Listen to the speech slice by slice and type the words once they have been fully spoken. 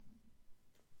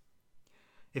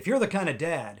If you're the kind of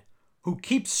dad who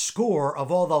keeps score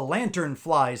of all the lantern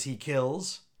flies he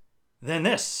kills, then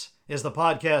this is the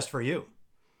podcast for you.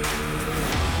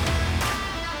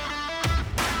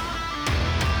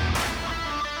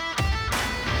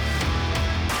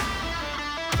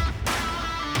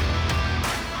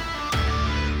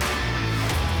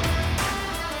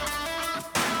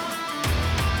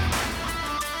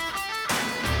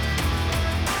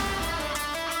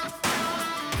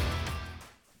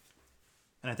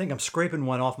 And I think I'm scraping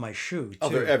one off my shoe, too. Oh,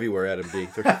 they're everywhere, Adam D.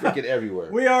 They're freaking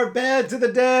everywhere. We are Bad to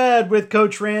the Dad with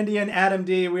Coach Randy and Adam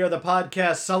D. We are the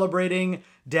podcast celebrating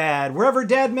Dad, wherever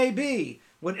Dad may be,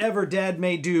 whatever Dad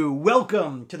may do.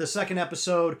 Welcome to the second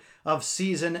episode of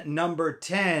season number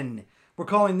 10. We're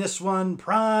calling this one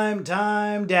Prime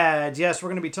Time Dads. Yes, we're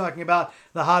going to be talking about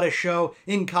the hottest show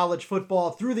in college football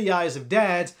through the eyes of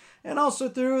dads and also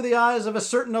through the eyes of a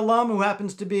certain alum who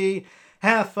happens to be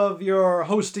half of your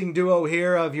hosting duo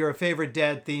here of your favorite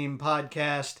dad theme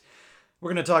podcast.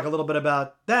 We're going to talk a little bit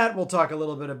about that. We'll talk a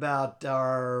little bit about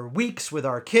our weeks with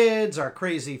our kids, our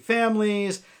crazy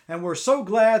families, and we're so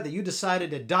glad that you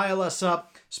decided to dial us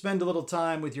up, spend a little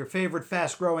time with your favorite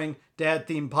fast-growing dad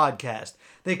theme podcast.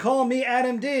 They call me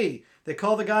Adam D. They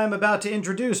call the guy I'm about to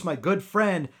introduce my good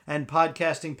friend and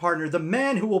podcasting partner, the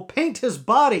man who will paint his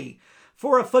body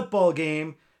for a football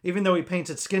game, even though he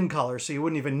paints it skin color, so you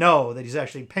wouldn't even know that he's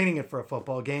actually painting it for a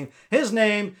football game. His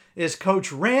name is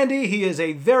Coach Randy. He is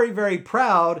a very, very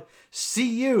proud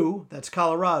CU, that's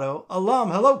Colorado,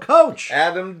 alum. Hello, Coach.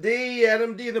 Adam D,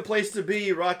 the place to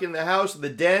be, rocking the house, the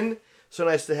den. So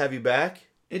nice to have you back.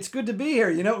 It's good to be here.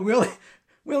 You know,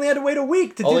 we only had to wait a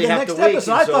week to do Only the have next to wait,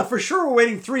 episode. I so- thought for sure we're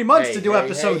waiting 3 months to do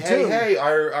episode 2. Hey,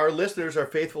 our listeners, our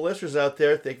faithful listeners out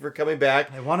there, thank you for coming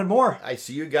back. I wanted more. I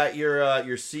see you got your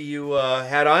CU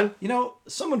hat on. You know,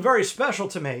 someone very special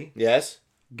to me Yes.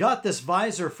 got this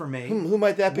visor for me. Who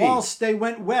might that be? Whilst they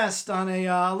went west on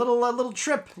a little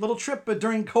trip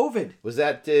during COVID. Was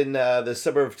that in the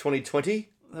summer of 2020?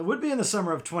 It would be in the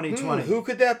summer of 2020. Who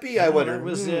could that be? I wonder.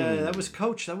 That was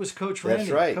Coach. That was Coach Randy.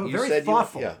 That's right. Very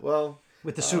thoughtful Yeah. Well.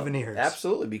 with the souvenirs.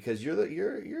 Absolutely, because you're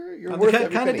I'm worth the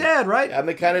every kind of penny. dad, right? I'm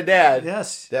the kind of dad.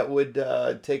 Yes. That would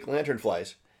take lantern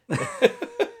flies.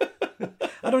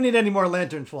 I don't need any more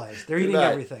lantern flies. They're eating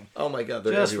Right. everything. Oh my God,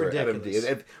 they're Just everywhere. ridiculous.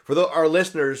 And for our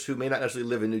listeners who may not necessarily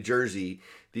live in New Jersey,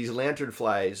 these lantern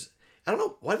flies, I don't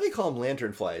know, why do they call them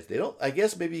lantern flies? They don't, I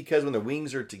guess maybe because when their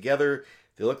wings are together,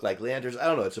 they look like lanterns. I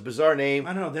don't know. It's a bizarre name.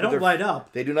 I don't know. They but don't light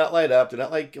up. They do not light up. They're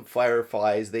not like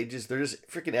fireflies. They're just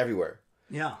freaking everywhere.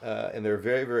 Yeah. And they're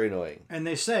very, very annoying. And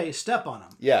they say step on them.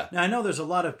 Yeah. Now I know there's a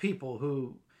lot of people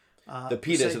who The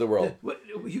PETAs say, of the world.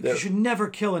 You should never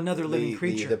kill another living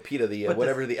creature. The PETA, But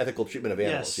whatever the ethical treatment of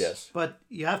animals. Yes. But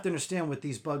you have to understand what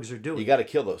these bugs are doing. You got to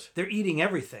kill those. They're eating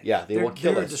everything. Yeah, they will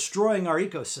kill They're us. destroying our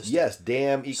ecosystem. Yes,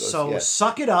 damn ecosystem. So yes.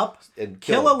 suck it up, And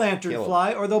kill kill a 'em. lantern Kill 'em.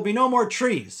 fly, or there'll be no more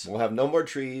trees. We'll have no more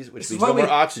trees, which This is means why no we-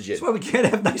 more oxygen. That's why we can't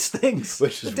have nice things.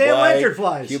 Which is the damn why lantern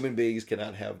flies. human beings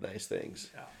cannot have nice things.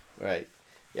 Yeah. Right.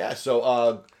 Yeah,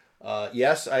 so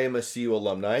yes, I am a CU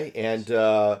alumni, and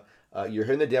you're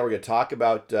here in the day. We're going to talk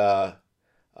about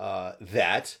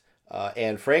that.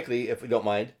 And frankly, if we don't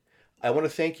mind, I want to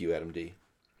thank you, Adam D.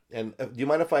 And do you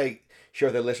mind if I share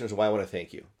with our listeners why I want to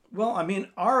thank you? Well, I mean,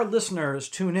 our listeners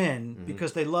tune in Mm-hmm.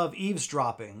 because they love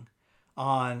eavesdropping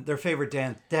on their favorite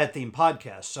dad theme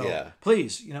podcast. So Yeah.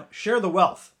 please, share the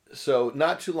wealth. So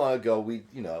not too long ago, we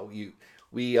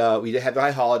had the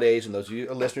high holidays, and those of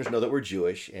you listeners know that we're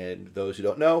Jewish, and those who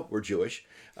don't know, we're Jewish.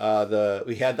 We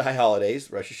had the high holidays,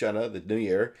 Rosh Hashanah, the New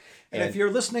Year, And if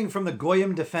you're listeing from the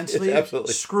Goyim Defense League,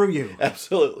 absolutely. screw you.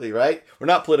 Absolutely, right? We're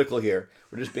not political here.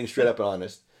 We're just being straight up and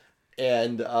honest.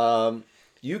 And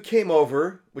you came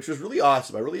over, which was really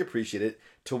awesome. I really appreciate it,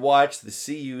 to watch the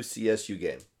CU-CSU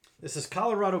game. This is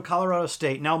Colorado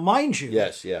State. Now, mind you,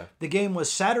 Yes, yeah. the game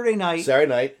was Saturday night. Saturday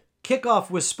night Kickoff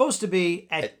was supposed to be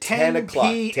at 10 o'clock.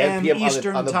 p.m. 10 p.m.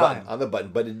 Eastern on the time. button,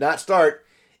 but did not start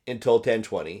until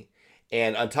 10:20.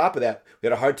 And on top of that, we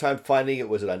had a hard time finding it.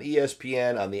 Was it on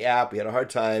ESPN, on the app? We had a hard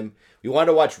time. We wanted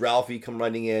to watch Ralphie come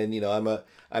running in.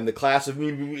 I'm the class of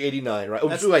 '89, right?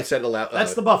 I said it aloud.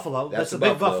 That's the buffalo. That's the the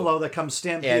big buffalo that comes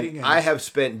stampeding And in. I have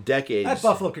spent decades. That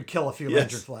buffalo could kill a few Yes.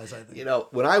 lantern flies, I think.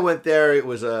 When I went there, it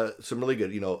was some really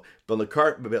good. Bill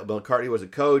McCartney was a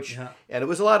coach, Yeah. and it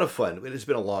was a lot of fun. It has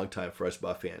been a long time for us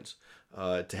Buff fans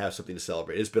to have something to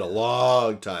celebrate. It's been a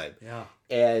long time. Yeah.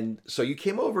 And so you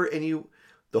came over, and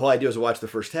the whole idea was to watch the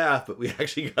first half, but we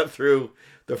actually got through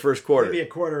the first quarter. Maybe a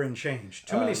quarter and change.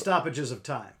 Too many stoppages of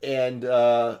time. And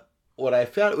what I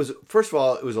found was, first of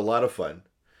all, it was a lot of fun.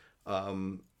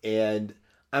 And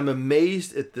I'm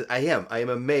amazed at I am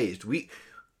amazed.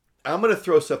 I'm going to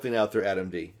throw something out there, Adam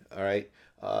D. All right.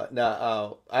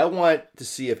 Now, I want to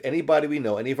see if anybody we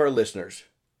know, any of our listeners,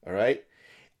 all right,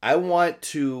 I want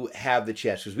to have the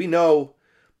chance, because we know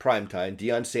primetime,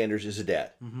 Deion Sanders is a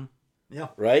dad. Mm-hmm. Yeah.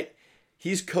 Right?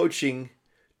 He's coaching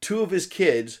 2 of his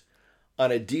kids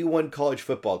on a D1 college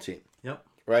football team. Yep.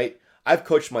 Right? I've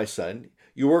coached my son.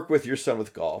 You work with your son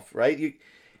with golf, right?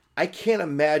 I can't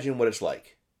imagine what it's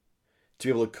like to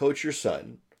be able to coach your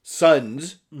sons,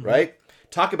 mm-hmm. right?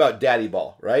 Talk about daddy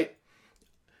ball, right?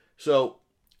 So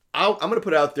I'm going to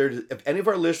put out there, if any of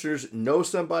our listeners know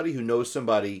somebody who knows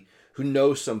somebody who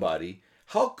knows somebody,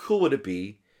 how cool would it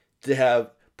be to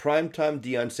have primetime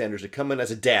Deion Sanders to come in as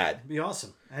a dad? It'd be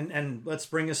awesome. And let's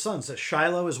bring his sons. So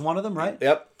Shiloh is one of them, right?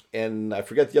 Yep. And I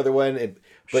forget the other one.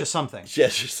 But something.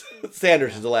 Yes,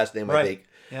 Sanders is the last name, right. I think.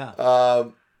 Yeah.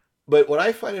 But what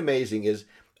I find amazing is,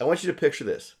 I want you to picture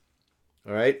this.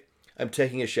 All right? I'm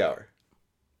taking a shower.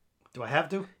 Do I have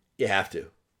to? You have to.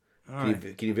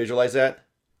 Right. Can you visualize that?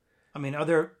 I mean, are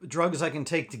there drugs I can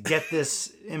take to get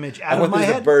this image out of my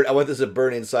head? I want this to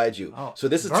burn inside you. Oh, so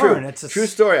this is burn. true. It's true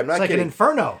story. I'm not kidding. It's like kidding. an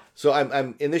inferno. So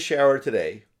I'm in the shower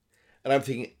today, and I'm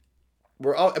thinking,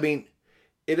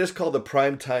 it is called the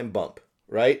primetime bump,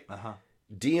 right? Uh-huh.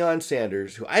 Deion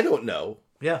Sanders, who I don't know.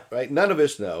 Yeah. Right? None of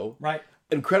us know. Right.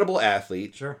 Incredible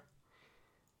athlete. Sure.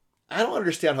 I don't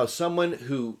understand how someone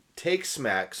who takes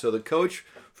smack, so the coach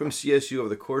from CSU over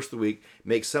the course of the week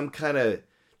makes some kind of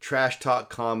trash talk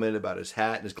comment about his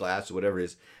hat and his glass or whatever it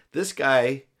is. This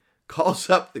guy calls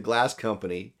up the glass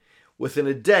company within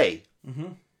a day,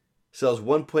 mm-hmm. sells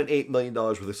 $1.8 million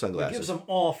worth of sunglasses. He gives them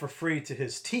all for free to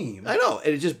his team. I know,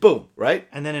 and it just boom, right?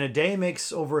 And then in a day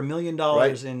makes over $1 million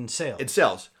in sales. It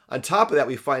sells. On top of that,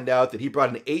 we find out that he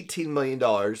brought in $18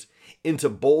 million into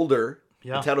Boulder,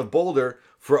 the town of Boulder,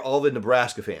 for all the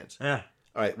Nebraska fans. Yeah.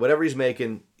 All right, whatever he's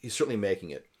making, he's certainly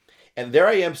making it. And there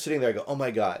I am sitting there, I go, oh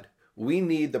my God, we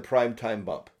need the primetime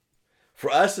bump. For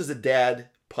us as a dad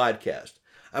podcast,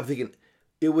 I'm thinking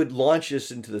it would launch us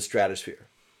into the stratosphere.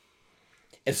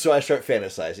 And so I start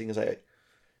fantasizing, as I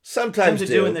sometimes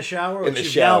do in the shower, in which the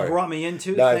you've shower. now brought me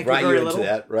into. Now Thank I brought you very you into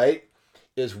little. that, right?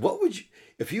 Is what would you,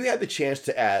 if you had the chance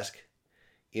to ask,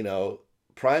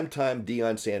 primetime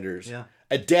Deion Sanders,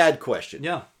 a dad question,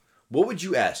 what would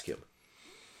you ask him?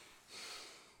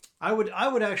 I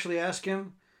would actually ask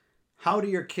him, how do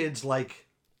your kids like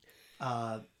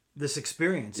this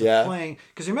experience of playing?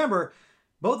 Because remember,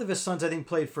 both of his sons, I think,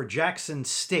 played for Jackson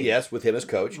State. Yes, with him as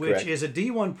coach, which correct. is a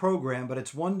D1 program, but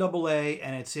it's 1AA,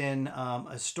 and it's in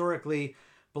a historically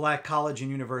black college and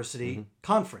university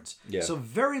conference. Yeah. So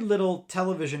very little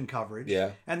television coverage.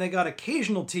 Yeah. And they got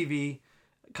occasional TV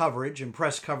coverage and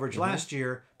press coverage last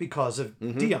year because of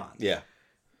Deion. Yeah.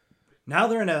 Now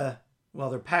they're in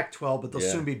they're Pac-12, but they'll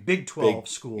soon be Big 12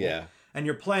 school. Yeah. And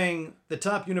you're playing the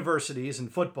top universities in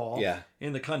football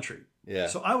in the country. Yeah.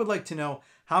 So I would like to know,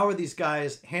 how are these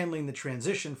guys handling the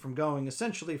transition from going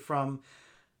essentially from,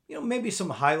 maybe some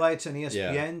highlights on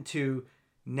ESPN to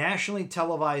nationally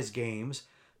televised games,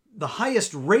 the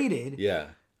highest rated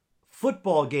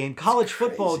football game, college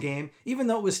football game, even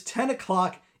though it was 10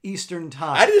 o'clock Eastern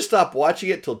time. I didn't stop watching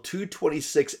it till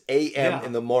 2:26 a.m.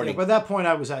 in the morning. By that point,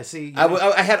 I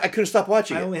couldn't stop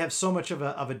watching it. I only have so much of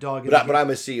a dog in but the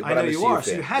I'm a CU. I know you are, fan.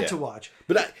 so you had to watch.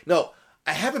 But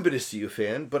I haven't been a CU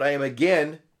fan, but I am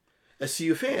again a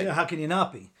CU fan. How can you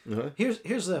not be?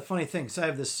 Here's the funny thing. So I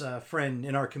have this friend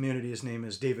in our community. His name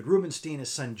is David Rubenstein. His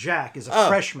son Jack is a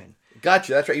freshman.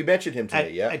 Gotcha. That's right. You mentioned him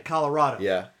today. At Colorado.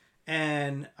 Yeah.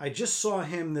 And I just saw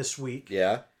him this week.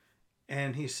 Yeah.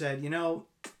 And he said,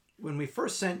 when we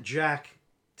first sent Jack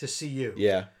to see you,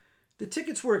 the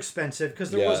tickets were expensive because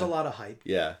there was a lot of hype.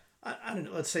 Yeah. I don't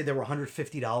know. Let's say they were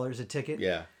 $150 a ticket.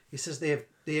 Yeah. He says they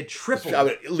had tripled.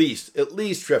 At least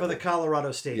tripled for the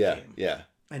Colorado State game. Yeah.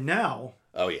 And now.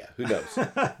 Oh yeah. Who knows?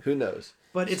 Who knows?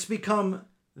 But it's become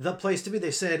the place to be.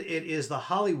 They said it is the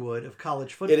Hollywood of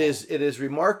college football. It is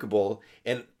remarkable.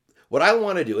 And what I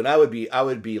want to do, and I would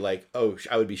be like,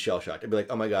 I would be shell shocked. I'd be like,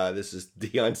 oh my God, this is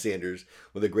Deion Sanders,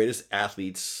 one of the greatest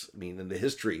athletes, in the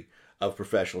history of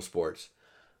professional sports.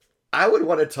 I would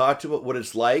want to talk to him what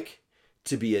it's like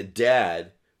to be a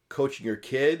dad coaching your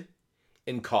kid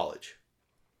in college.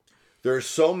 There are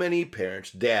so many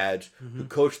parents, dads, who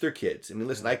coach their kids.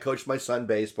 Listen, I coached my son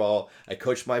baseball. I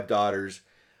coached my daughters.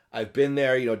 I've been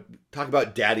there, talk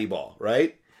about daddy ball,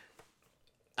 right?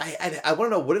 I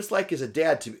want to know what it's like as a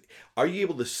dad are you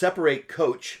able to separate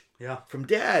coach from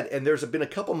dad? And there's been a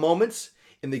couple moments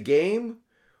in the game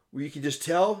where you can just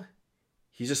tell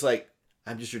he's just like,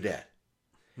 I'm just your dad.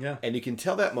 Yeah. And you can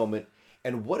tell that moment.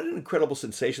 And what an incredible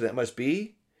sensation that must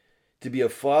be to be a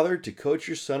father, to coach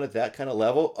your son at that kind of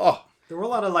level. Oh, There were a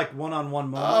lot of like one-on-one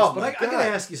moments. Oh, but my I got to God.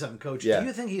 ask you something, Coach. Yeah. Do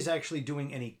you think he's actually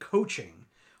doing any coaching?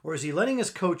 Or is he letting his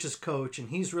coaches coach and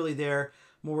he's really there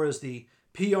more as the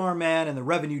PR man and the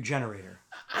revenue generator?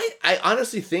 I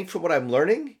honestly think from what I'm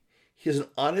learning, he's an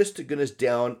honest to goodness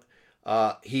down.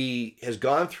 He has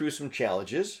gone through some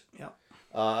challenges. Yeah.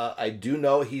 I do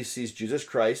know he sees Jesus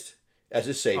Christ as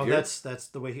his Savior. Oh, that's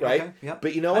the way he... right. Okay. Yep.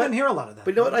 But you know I what? didn't hear a lot of that.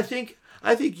 But you know what? I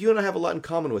think you and I have a lot in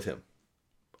common with him.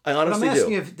 I But honestly I'm asking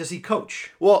do. you, does he coach?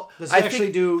 Well, Does he I actually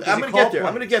think, do... Does I'm he going to call get there. I'm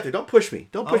plays? going to get there. Don't push me.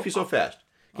 Don't push me so fast.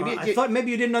 I thought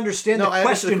maybe you didn't understand No, the I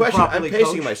question understand the question. properly, I'm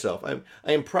pacing Coach. myself.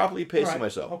 I am properly pacing All right.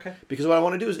 myself. Okay. Because what I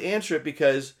want to do is answer it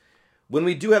because when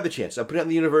we do have the chance, I put it out in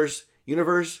the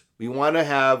universe. We want to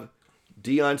have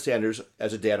Deion Sanders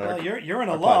as a dad on Well, our you're an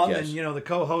our alum podcast. and the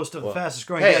co-host of the fastest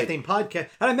growing hey. dad themed podcast. Did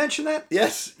I mention that?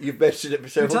 Yes, you've mentioned it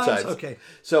several times? times. Okay.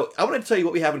 So I want to tell you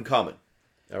what we have in common.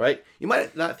 All right. You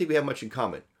might not think we have much in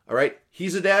common. All right.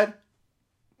 He's a dad.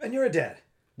 And you're a dad.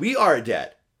 We are a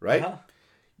dad. Right. Uh-huh.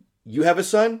 You have a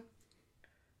son.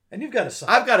 And you've got a son.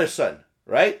 I've got a son.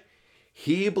 Right.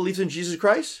 He believes in Jesus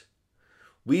Christ.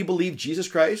 We believe Jesus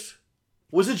Christ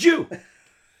was a Jew.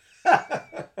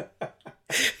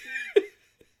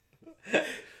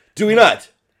 Do we not?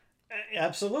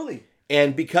 Absolutely.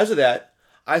 And because of that,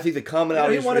 I think the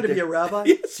commonality. He wanted to be a rabbi.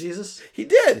 Yes. Jesus. He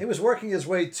did. He was working his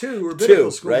way to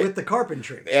rabbinical school right? with the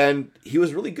carpentry. And he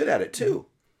was really good at it too.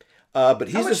 But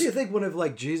he's How much just, do you think one of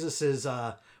like Jesus's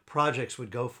projects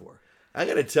would go for? I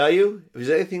got to tell you, if he's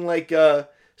anything like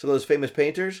some of those famous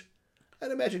painters,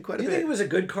 I'd imagine quite Do a you bit. think he was a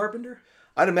good carpenter?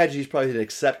 I'd imagine he's probably didn't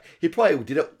accept. He probably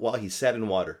did it while he sat in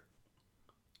water.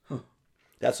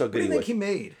 That's how What good do you he think was. he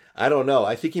made? I don't know.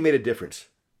 I think he made a difference.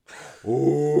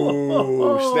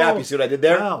 Ooh, snap! You see what I did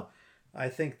there? Wow. I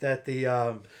think that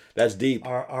the That's deep.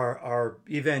 our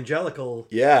evangelical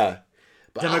Yeah.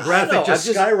 But I don't demographic know, just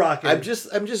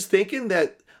skyrocketed. I'm just thinking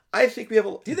that I think we have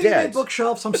a. Do you think he made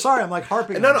bookshelves? I'm sorry, I'm like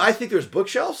harping. No, on no. this. I think there's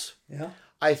bookshelves. Yeah.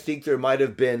 I think there might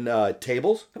have been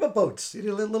tables. How about boats? You did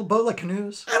a little boat like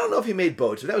canoes. I don't know if he made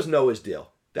boats. That was Noah's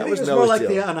deal. That I think was it was Noah's more like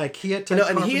deal. an IKEA type. You know,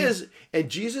 and he carpenter. is, and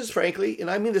Jesus, frankly, and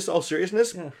I mean this all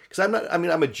seriousness, Yeah. because I'm not. I mean,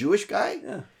 I'm a Jewish guy.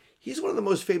 Yeah. He's one of the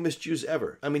most famous Jews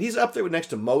ever. I mean, he's up there next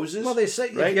to Moses. Well, they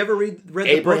say right? if you ever read the book of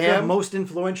Abraham? most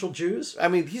influential Jews, I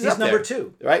mean, he's he's up number there,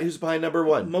 2. right? Who's behind number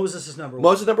 1? Moses is number 1.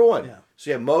 Moses number 1. Yeah. So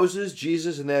you have Moses,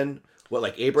 Jesus, and then what,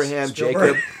 like Abraham,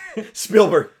 Spielberg. Jacob,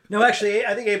 Spielberg. No, actually,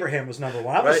 I think Abraham was number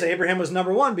 1. I would Right. say Abraham was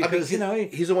number 1 because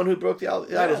he's the one who broke the.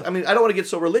 Yeah. I mean, I don't want to get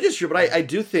so religious here, but I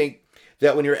do think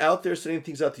that when you're out there sending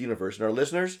things out to the universe and our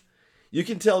listeners, you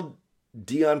can tell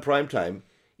Deion Primetime,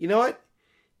 you know what?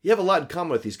 You have a lot in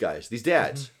common with these guys, these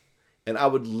dads. Mm-hmm. And I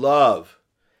would love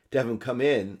to have him come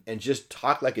in and just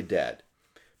talk like a dad.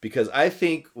 Because I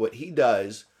think what he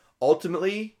does,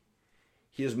 ultimately,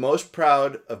 he is most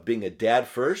proud of being a dad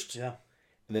first yeah,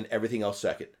 and then everything else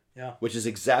second. yeah. Which is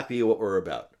exactly what we're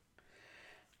about.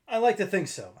 I like to think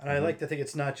so, and I like to think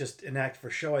it's not just an act for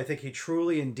show. I think he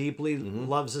truly and deeply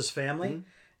loves his family.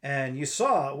 And you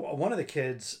saw one of the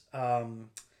kids.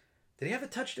 Did he have a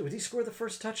touchdown? Did he score the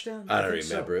first touchdown? I don't think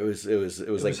so. remember. It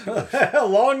was like A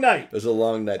long night. it was a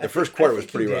long night. The first I quarter was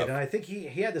think he pretty did, rough. and I think he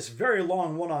had this very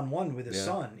long one-on-one with his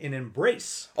son in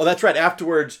embrace. Oh, that's right.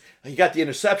 Afterwards, he got the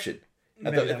interception at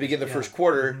Maybe the that beginning of the was- first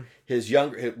quarter. His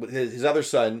other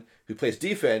son, who plays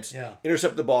defense, Yeah.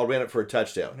 intercepted the ball, ran it for a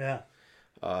touchdown. Yeah.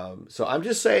 So I'm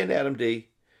just saying, Adam D,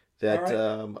 that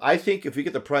All right. I think if we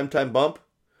get the primetime bump,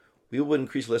 we will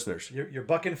increase listeners. You're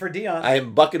bucking for Deion. I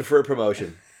am bucking for a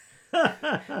promotion.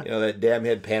 That damn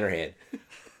head Pannerhand.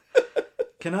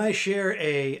 Can I share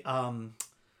a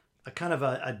kind of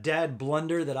a dad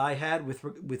blunder that I had with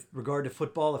regard to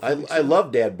football? I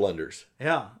love dad blunders.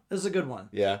 Yeah, this is a good one.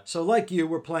 Yeah. So like you,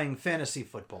 we're playing fantasy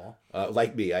football.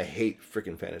 Like me, I hate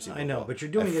freaking fantasy football. I know, but you're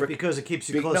doing it because it keeps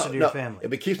you closer to your family.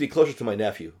 It keeps me closer to my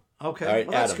nephew. Okay, All right,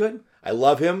 well, that's Adam. good. I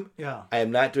love him. Yeah. I am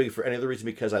not doing it for any other reason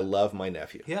because I love my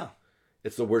nephew. Yeah,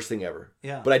 It's the worst thing ever.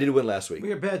 Yeah. But I did win last week.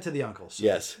 we are bad to the uncles.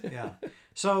 Yes. Yeah.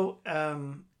 So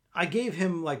I gave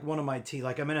him like one of my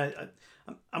like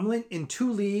I'm in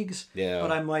 2 leagues. Yeah.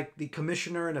 But I'm like the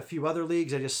commissioner in a few other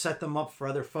leagues. I just set them up for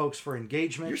other folks for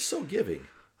engagement. You're so giving.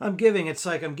 I'm giving. It's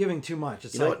like I'm giving too much.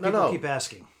 It's know like what? No, people no. keep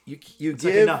asking. You like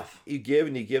give enough. You give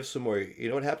and you give some more. You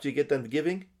know what happens? You get done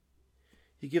giving,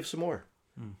 you give some more.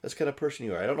 That's the kind of person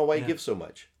you are. I don't know why you give so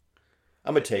much.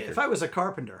 I'm a taker. If I was a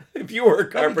carpenter, If you were a I'd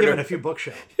be carpenter, given a few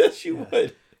bookshelves. yes, you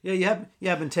would. Yeah, you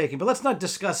have been taking, but let's not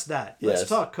discuss that. Let's Yes.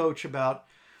 talk, Coach, about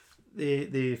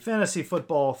the fantasy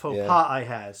football faux Yeah. pas I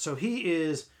had. So he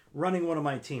is running one of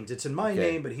my teams. It's in my Okay.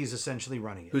 name, but he's essentially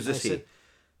running it. Who's this I he?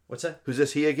 What's that? Who's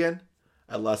this he again?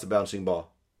 I lost a bouncing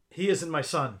ball. He isn't my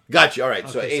son. Gotcha. All right.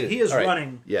 Okay, So, Aiden, he is all right.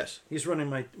 running. Yes. He's running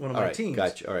one of All my right, teams.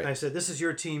 gotcha, all right. And I said, this is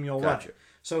your team, you'll Gotcha. run it.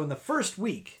 So in the first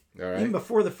week, All right. even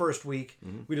before the first week,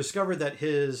 we discovered that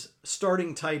his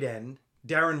starting tight end,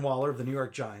 Darren Waller of the New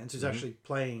York Giants, who's actually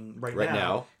playing right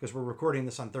now, because we're recording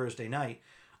this on Thursday night,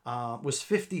 was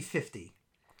 50-50.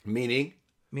 Meaning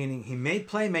He may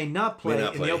play, may not play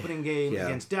in play. the opening game Yeah.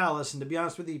 against Dallas. And to be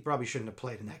honest with you, he probably shouldn't have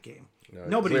played in that game. No,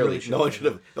 Nobody clearly, really should no one should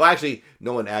have. Well, actually,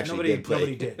 no one actually did play.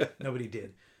 Nobody did. Nobody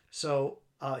did. So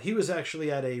he was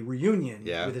actually at a reunion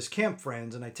Yeah. with his camp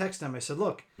friends, and I texted him. I said,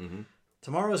 look,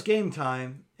 tomorrow's game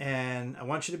time, and I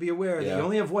want you to be aware that you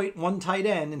only have one tight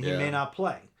end, and he may not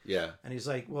play. Yeah. And he's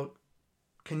like, well,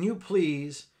 can you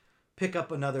please pick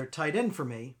up another tight end for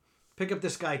me? Pick up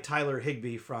this guy, Tyler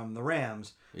Higbee from the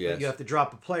Rams. Yes. But you have to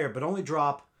drop a player, but only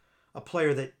drop a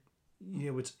player that,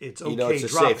 it's okay You know, it's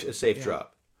dropping. a safe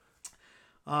drop.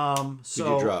 So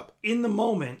Who'd you drop? in the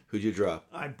moment, Who'd you drop?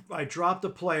 I dropped a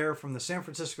player from the San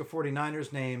Francisco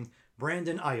 49ers named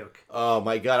Brandon Ayuk. Oh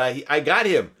my God, I got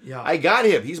him. Yeah. I got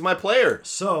him. He's my player.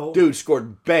 So Dude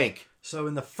scored bank. So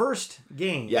in the first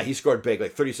game, Yeah, he scored bank,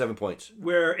 like 37 points.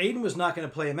 where Aiden was not going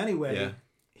to play him anyway, Yeah.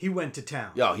 he went to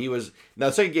town. Yeah, he was. Now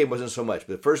the second game wasn't so much,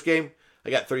 but the first game I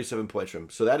got 37 points from him.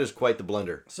 So that is quite the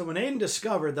blunder. So when Aiden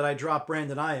discovered that I dropped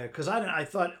Brandon Ayuk, because I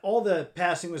thought all the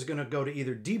passing was going to go to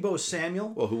either Debo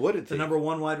Samuel, Well, who wouldn't the think? number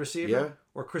one wide receiver, Yeah.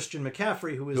 or Christian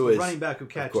McCaffrey, who is Who the is, running back who of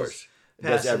catches course,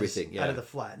 passes does everything. Yeah. out of the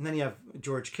flat. And then you have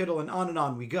George Kittle, and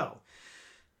on we go.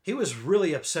 He was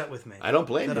really upset with me. I don't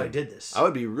blame that him. I did this. I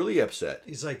would be really upset.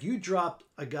 He's like, you dropped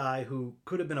a guy who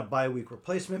could have been a bye week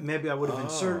replacement. Maybe I would have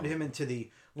inserted him into the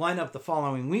lineup the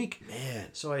following week. Man.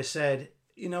 So I said,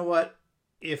 you know what?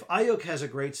 If Ayuk has a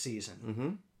great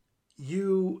season,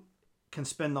 you can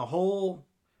spend the whole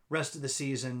rest of the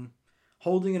season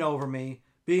holding it over me,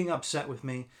 being upset with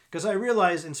me, because I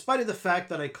realize, in spite of the fact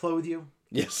that I clothe you,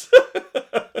 Yes.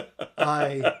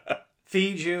 I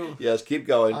feed you, Yes, keep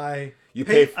going. I You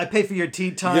pay pay for your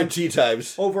tea time. Your tea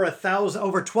times. Over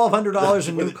 $1,200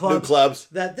 in new clubs. New clubs.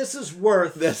 That this is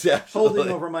worth That's absolutely,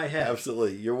 holding over my head.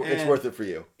 Absolutely. It's And- worth it for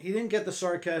you. He didn't get the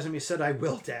sarcasm. He said, "I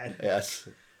will, Dad." Yes.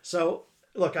 So,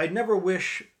 look, I'd never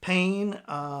wish pain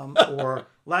or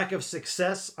lack of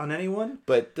success on anyone.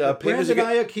 But Brandon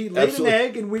Ayuk, he laid absolutely. an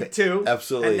egg in week 2.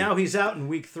 Absolutely. And now he's out in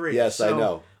week 3. Yes, I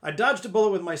know. I dodged a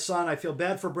bullet with my son. I feel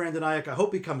bad for Brandon Ayuk. I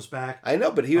hope he comes back. I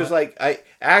know, but he was like, I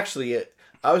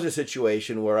was in a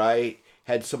situation where I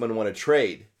had someone want to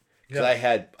trade because Yeah.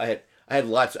 I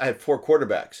had 4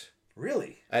 quarterbacks.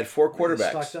 Really? I had 4 quarterbacks.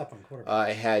 Stocked up on quarterbacks.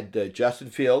 I had Justin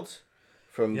Fields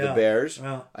from the Yeah. Bears.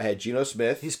 Well, I had Geno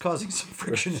Smith. he's causing some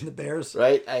friction in the Bears.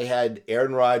 Right. I had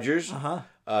Aaron Rodgers. Uh-huh.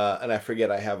 And I forget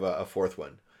I have a 4th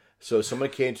one. So someone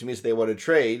came to me and said they want to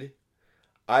trade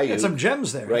Ayuk. Got some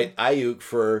gems there. Right, Ayuk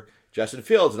for Justin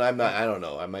Fields, and I don't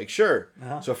know. I'm like, sure.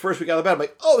 Uh-huh. So first we got the bet. I'm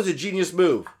like, oh, it was a genius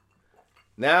move.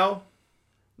 Now,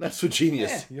 not so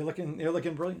genius. Yeah, you're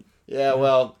looking brilliant. Yeah,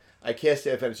 well, I can't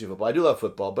stand fantasy football. I do love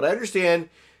football, but I understand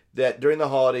that during the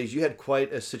holidays you had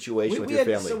quite a situation with your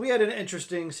family. So we had an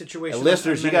interesting situation. And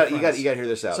listeners, on you many got fronts. to hear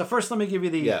this out. So first, let me give you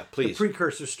the please.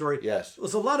 precursor story. Yes.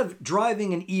 There's a lot of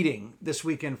driving and eating this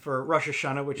weekend for Rosh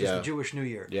Hashanah, which is Yeah. the Jewish New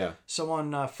Year. Yeah. So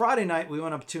on Friday night, we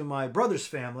went up to my brother's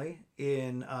family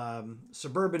in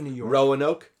suburban New York.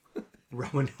 Roanoke?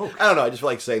 Roanoke. I don't know. I just feel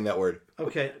like saying that word.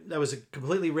 Okay, that was a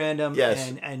completely random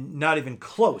Yes. and not even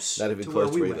close. Not even to close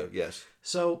where to we either. went. Yes.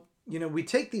 So we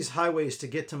take these highways to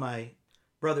get to my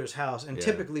brother's house, and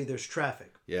typically there's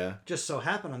traffic. Yeah. Just so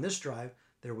happened on this drive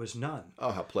there was none. Oh,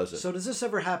 how pleasant. So does this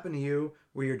ever happen to you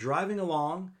where you're driving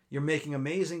along, you're making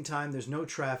amazing time, there's no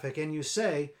traffic, and you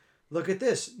say, look at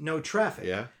this, no traffic.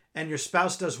 Yeah. And your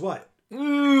spouse does what?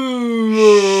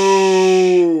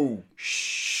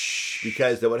 Shh.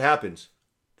 Because then what happens?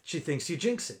 She thinks you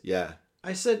jinx it. Yeah.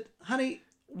 I said, honey,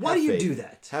 why Have do you faith. do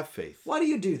that? Have faith. Why do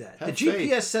you do that? Have The GPS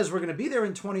faith. says we're going to be there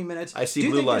in 20 minutes. I see do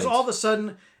you blue think lines. there's all of a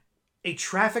sudden a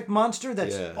traffic monster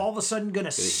that's Yeah. all of a sudden going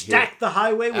to stack the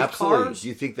highway with Absolutely. cars? Do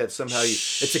you think that somehow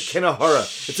it's a Kenahara?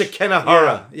 It's a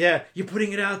Kenahara. Yeah, you're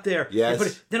putting it out there.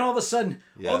 Yes. Then all of a sudden,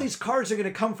 Yeah. all these cars are going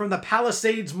to come from the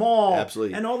Palisades Mall.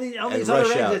 Absolutely. And all these And other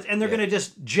rush out. exits, and they're Yeah. going to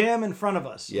just jam in front of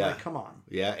us. I'm Yeah. like, come on.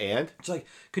 Yeah, and? It's like,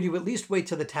 could you at least wait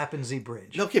till the Tappan Zee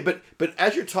Bridge? Okay, but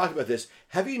as you're talking about this,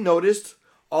 have you noticed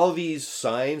all these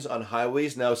signs on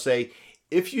highways now say,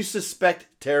 if you suspect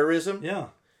terrorism, Yeah.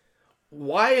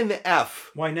 why in the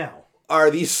F Why now? are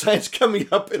these signs coming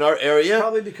up in our area?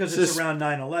 Probably because it's around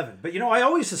 9/11. But I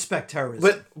always suspect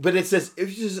terrorism. But it says,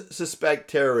 if you suspect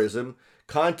terrorism,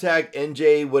 contact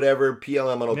NJ whatever,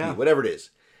 PLMNOP, Yeah. whatever it is.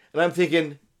 And I'm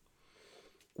thinking,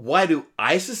 why do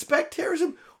I suspect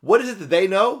terrorism? What is it that they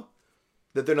know?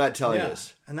 that they're not telling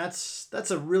us. And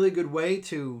that's a really good way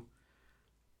to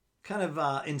kind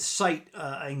of incite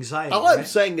anxiety. All I'm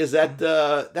saying is that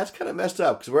that's kind of messed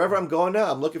up, because wherever I'm going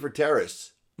now, I'm looking for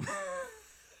terrorists.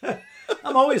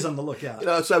 I'm always on the lookout.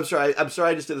 So I'm sorry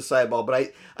I just did a sideball,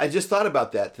 but I just thought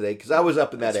about that today, because I was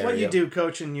up in that area. That's what you do,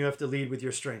 Coach, and you have to lead with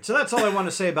your strength. So that's all I want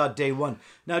to say about day one.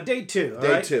 Now, day two.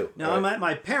 Day two. Now, I'm at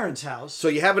my parents' house. So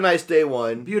you have a nice day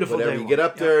one. Beautiful whatever. day You one. get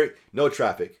up there, no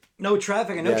traffic. No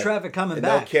traffic, and no traffic coming and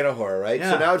back. No can of horror, right?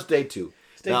 Yeah. So now it's day two.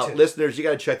 Now, listeners, you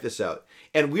got to check this out.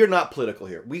 And we're not political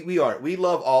here. We aren't. We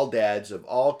love all dads of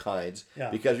all kinds,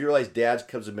 because we realize dads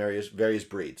comes in various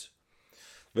breeds.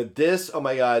 But this, oh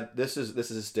my God, this is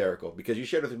hysterical, because you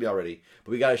shared it with me already,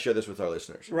 but we got to share this with our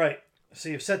listeners. Right. So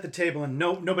you've set the table, and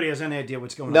nobody has any idea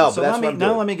what's going on. No, So but that's what I'm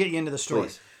doing. let me get you into the story.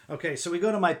 Please. Okay, so we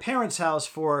go to my parents' house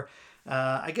for,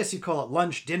 I guess you call it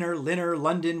lunch, dinner,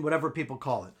 London, whatever people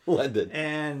call it. London.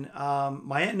 And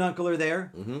my aunt and uncle are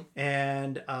there,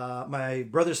 and my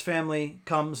brother's family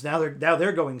comes. Now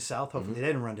they're going south. Hopefully they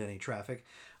didn't run into any traffic.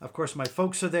 Of course, my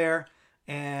folks are there,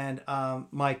 and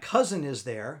my cousin is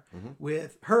there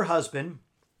with her husband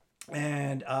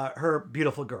and her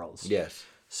beautiful girls. Yes.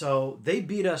 So they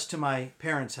beat us to my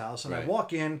parents' house, and I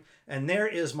walk in, and there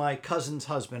is my cousin's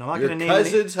husband. I'm not going to name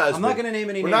cousin's husband. I'm not going to name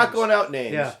any We're names. not going out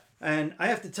names. Yeah, and I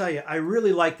have to tell you, I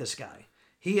really like this guy.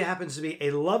 He happens to be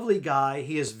a lovely guy.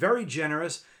 He is very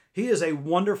generous. He is a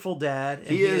wonderful dad, and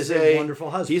he is a wonderful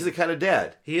husband. He's the kind of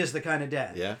dad. He is the kind of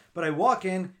dad. Yeah. But I walk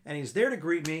in, and he's there to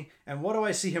greet me, and what do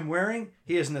I see him wearing?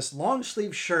 He is in this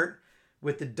long-sleeve shirt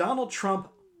with the Donald Trump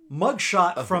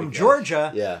mugshot from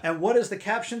Georgia. Yeah. And what does the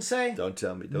caption say? Don't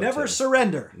tell me. Never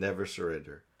surrender. Never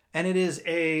surrender. And it is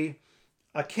a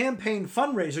campaign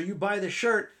fundraiser. You buy the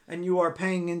shirt, and you are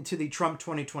paying into the Trump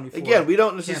 2024. Again, we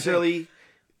don't necessarily...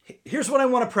 Here's what I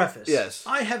want to preface. Yes.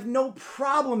 I have no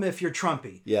problem if you're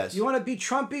Trumpy. Yes. You want to be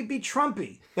Trumpy, be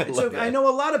Trumpy. love that. I know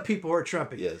a lot of people who are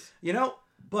Trumpy. Yes.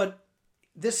 But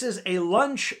this is a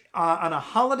lunch on a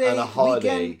holiday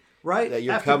weekend, right? That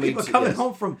you're After coming people to, coming yes.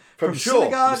 home from shul,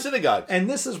 synagogue. from synagogue. And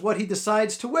this is what he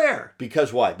decides to wear.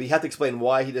 Because why? But you have to explain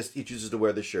why he chooses to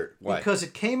wear the shirt. Why? Because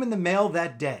it came in the mail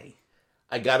that day.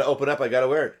 I got to open up. I got to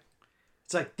wear it.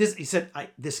 It's like this. He said,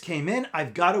 "This came in.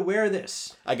 I've got to wear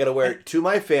this. I got to wear it to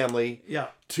my family. Yeah.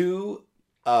 To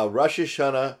Rosh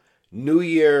Hashanah, New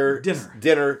Year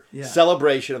dinner Yeah.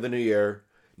 celebration of the New Year,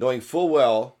 knowing full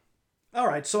well." All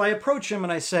right. So I approach him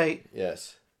and I say,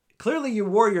 Yes. "Clearly, you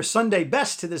wore your Sunday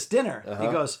best to this dinner." He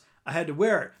goes, "I had to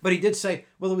wear it," but he did say,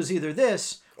 "Well, it was either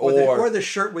this or the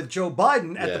shirt with Joe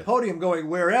Biden at the podium going,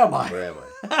 'Where am I?'" Where am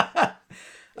I?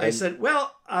 I said,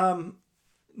 "Well,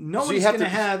 no one's going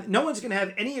to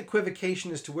have any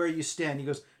equivocation as to where you stand." He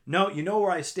goes, "No, you know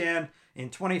where I stand in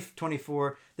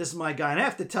 2024. This is my guy." And I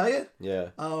have to tell you,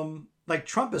 like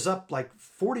Trump is up like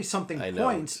 40 something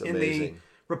points in the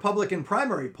Republican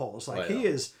primary polls. Like he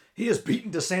is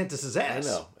beating DeSantis's ass. I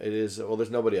know it is. Well, there's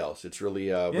nobody else. It's really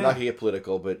we're not gonna get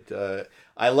political, but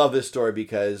I love this story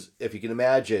because if you can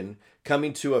imagine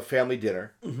coming to a family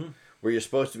dinner. Where you're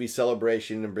supposed to be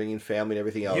celebration and bringing family and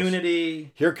everything else. Unity.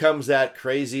 Here comes that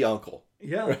crazy uncle.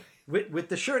 Yeah, with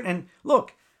the shirt. And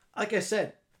look, like I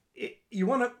said, you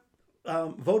want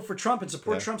to vote for Trump and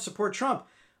support Trump.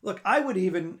 Look, I would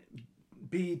even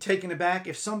be taken aback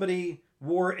if somebody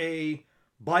wore a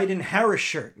Biden-Harris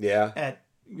shirt at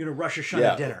Rosh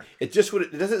Hashanah dinner. It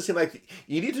doesn't seem like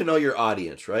you need to know your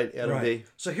audience, right? Adam D?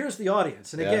 So here's the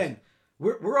audience. And again,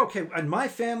 we're okay. In my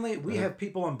family, we have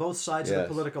people on both sides of the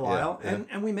political aisle,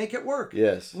 and we make it work.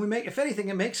 Yes. If anything,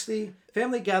 it makes the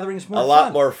family gatherings more fun. A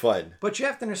lot more fun. But you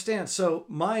have to understand, so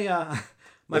my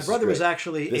brother was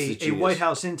actually a White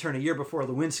House intern a year before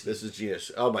Lewinsky. This is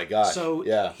genius. Oh my gosh. So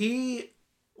he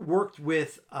worked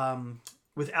with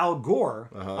Al Gore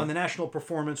on the National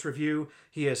Performance Review.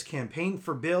 He has campaigned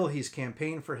for Bill. He's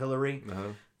campaigned for Hillary.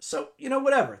 So,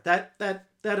 whatever.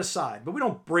 That aside. But we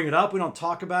don't bring it up. We don't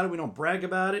talk about it. We don't brag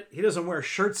about it. He doesn't wear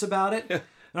shirts about it. We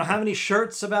don't have any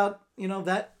shirts about,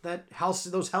 that house,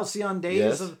 those halcyon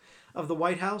days of the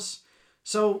White House.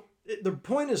 So the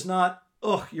point is not,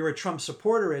 you're a Trump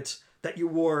supporter. It's that you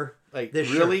wore this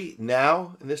shirt. Really?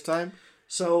 Now? In this time?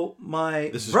 So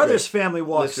my brother's family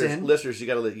walks in. Listeners, you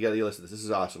gotta listen to this. This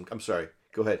is awesome. I'm sorry.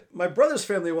 Go ahead. My brother's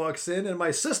family walks in, and my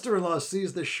sister-in-law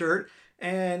sees this shirt,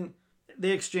 and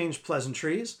they exchange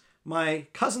pleasantries. My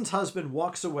cousin's husband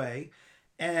walks away,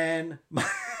 and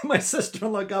my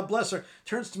sister-in-law, God bless her,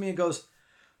 turns to me and goes,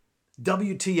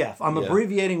 "WTF?" I'm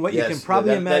abbreviating what you can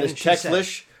probably imagine. That is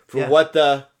Czechlish for what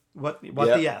the What Yep,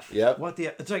 the F? yep. What the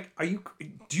F? It's like,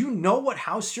 do you know what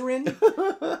house you're in?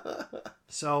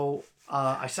 So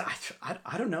I said,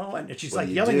 I don't know. And she's What like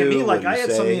do you yelling do? at me What like do you I had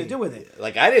say? something to do with it.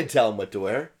 Like I didn't tell him what to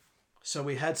wear. So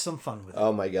we had some fun with it.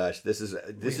 Oh my gosh, this is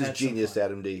had some genius, fun.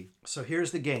 Adam D. So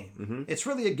here's the game. Mm-hmm. It's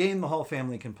really a game the whole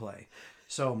family can play.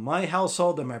 So my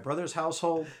household and my brother's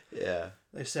household, Yeah.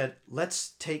 they said,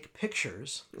 let's take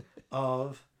pictures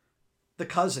of the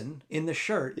cousin in the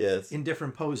shirt Yes. in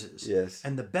different poses. Yes.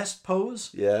 And the best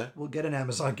pose Yeah. will get an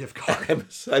Amazon gift card.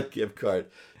 Amazon gift card.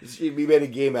 We made a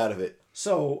game out of it.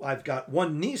 So I've got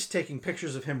one niece taking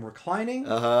pictures of him reclining.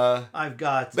 I've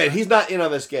got... But he's not in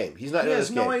on this game. He's not He in on has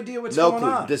this no game. idea what's no going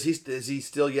clue. on. Does he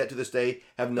still yet to this day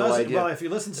have no idea? Well, if he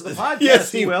listens to the podcast,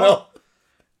 Yes, he will.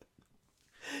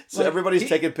 So Like, everybody's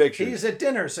taking pictures. He's at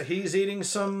dinner, so he's eating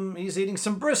some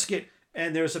brisket,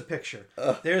 and there's a picture.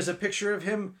 There's a picture of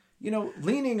him,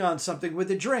 leaning on something with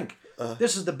a drink.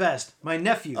 This is the best. My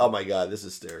nephew. Oh my God, this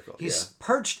is hysterical. He's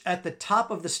perched at the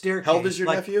top of the staircase. How old is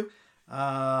your nephew?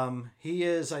 He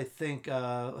is, I think,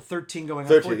 13 going on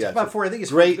 13, 14. yeah. About 4. I think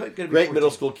he's Great, gonna be great 14.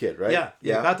 middle school kid, right?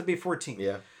 Yeah, about to be 14.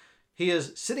 Yeah. He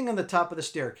is sitting on the top of the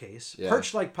staircase, Yeah.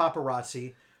 perched like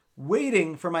paparazzi,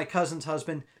 waiting for my cousin's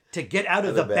husband to get out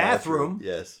of the bathroom.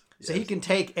 Yes. So he can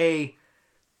take a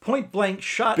point blank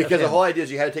shot Because of him. the whole idea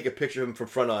is you had to take a picture of him from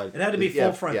front on. It had to be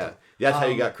full frontal. Yeah. That's how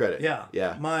you got credit. Yeah.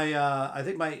 Yeah. I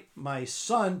think my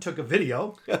son took a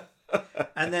video,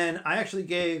 and then I actually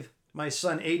gave my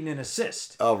son Aiden an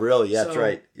assist. Oh, really? Yeah, that's So-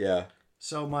 right. Yeah.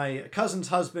 So my cousin's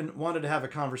husband wanted to have a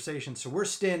conversation, so we're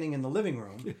standing in the living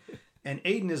room, and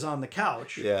Aiden is on the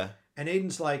couch. Yeah. And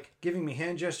Aiden's like giving me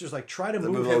hand gestures, like try to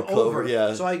move move a him little closer, over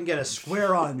yeah. so I can get a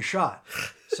square on shot.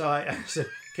 So I said,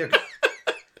 "Okay,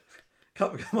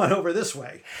 come on over this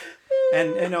way."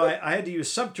 And I had to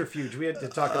use subterfuge. We had to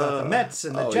talk about the Mets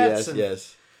and the Jets and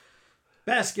yes.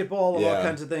 basketball and all Yeah.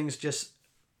 kinds of things. Just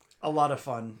a lot of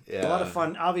fun. Yeah. A lot of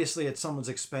fun. Obviously at someone's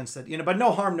expense that, but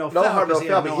no harm, no No foul. harm, no 'cause he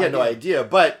foul. had But he had no idea.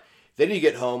 But then you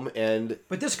get home and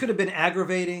But this could have been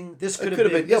aggravating. This could have could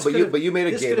have been. been- yeah, this but could you- have- but you made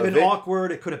a this game could have of been it.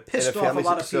 awkward. It could have pissed and off a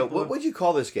lot of So people. what would you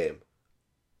call this game?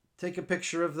 Take a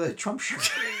picture of the Trump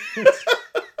shirt.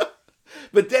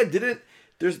 But then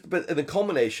but in the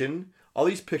culmination, all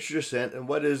these pictures are sent, and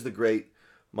what does the great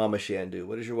Mama Shan do?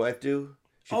 What does your wife do?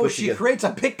 She creates a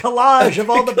big collage of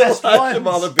all the best ones. Of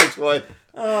all the big ones.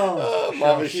 Oh,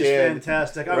 Mama she's Shan.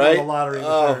 fantastic. I Right? won the lottery with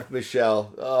Oh, her.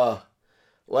 Michelle. Oh,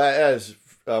 well, that is.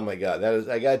 Oh my God, that is.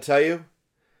 I gotta tell you,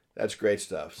 that's great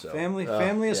stuff. So Family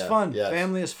is yeah, fun. yes.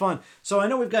 Family is fun. So I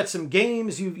know we've got some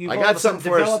games. You've I all got of a sudden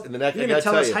something for us developed. in the next- You're I going to gotta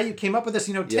tell tell us you. how you came up with this.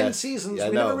 10 Yes. seasons. Yeah, I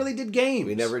we never know. really did games.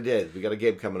 We never did. We got a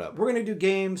game coming up. We're going to do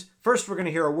games. First, we're going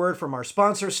to hear a word from our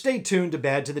sponsor. Stay tuned to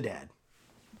Bad to the Dad.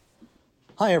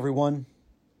 Hi, everyone.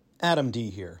 Adam D.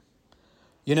 here.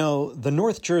 The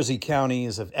North Jersey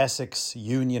counties of Essex,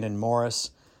 Union, and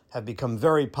Morris have become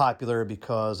very popular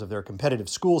because of their competitive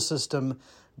school system,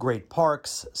 great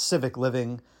parks, civic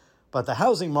living, but the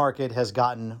housing market has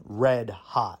gotten red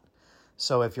hot.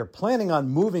 So if you're planning on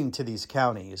moving to these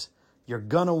counties, you're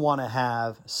going to want to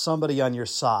have somebody on your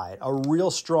side, a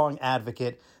real strong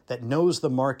advocate that knows the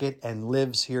market and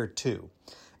lives here too.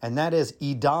 And that is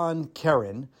Edan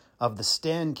Karen of the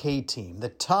Stan K team, the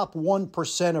top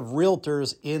 1% of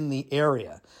realtors in the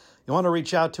area. You want to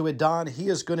reach out to Edan, he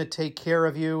is going to take care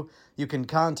of you. You can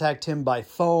contact him by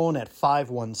phone at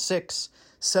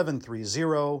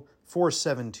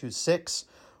 516-730-4726,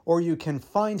 or you can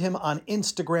find him on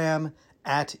Instagram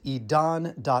at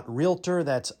edan.realtor.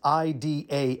 That's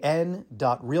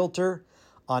IDAN.realtor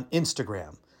on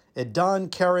Instagram.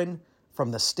 Edan Karen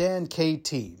from the Stan K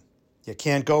team. You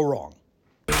can't go wrong.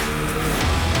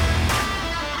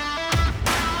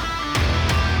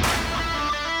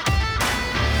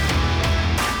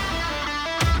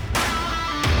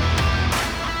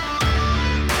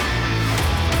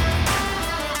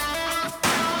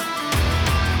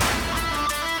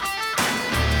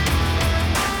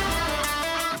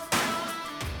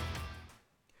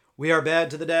 We are Bad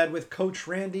to the Dad with Coach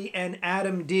Randy and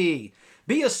Adam D.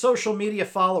 Be a social media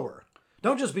follower.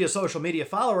 Don't just be a social media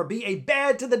follower, be a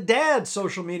Bad to the Dad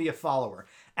social media follower.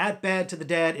 At Bad to the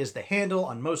Dad is the handle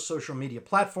on most social media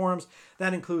platforms.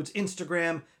 That includes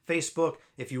Instagram, Facebook.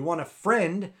 If you want to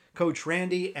friend Coach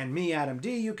Randy and me, Adam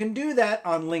D, you can do that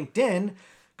on LinkedIn.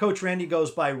 Coach Randy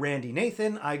goes by Randy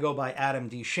Nathan. I go by Adam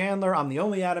D. Chandler. I'm the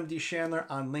only Adam D. Chandler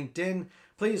on LinkedIn.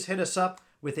 Please hit us up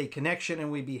with a connection,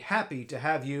 and we'd be happy to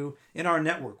have you in our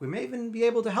network. We may even be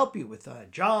able to help you with a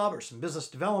job or some business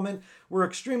development. We're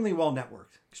extremely well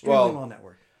networked.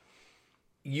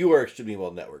 You are extremely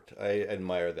well networked. I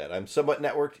admire that. I'm somewhat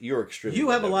networked. You're extremely. You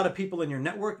well have a networked. lot of people in your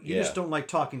network. You Yeah. just don't like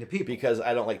talking to people. Because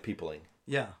I don't like peopling.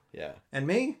 Yeah. Yeah. And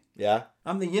me? Yeah.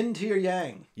 I'm the yin to your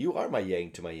yang. You are my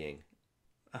yang to my yang.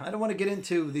 I don't want to get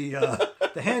into the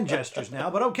the hand gestures now,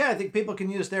 but okay, I think people can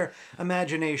use their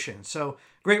imagination. So,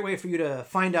 great way for you to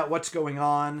find out what's going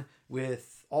on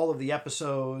with all of the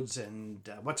episodes and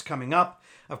what's coming up.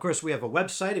 Of course, we have a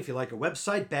website. If you like a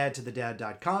website,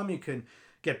 badtothedad.com. You can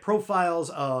get profiles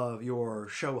of your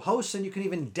show hosts, and you can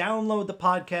even download the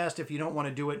podcast if you don't want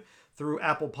to do it through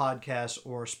Apple Podcasts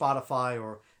or Spotify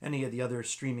or any of the other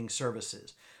streaming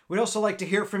services. We'd also like to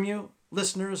hear from you,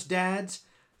 listeners, dads,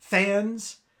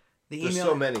 fans. There's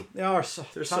so many. There are so,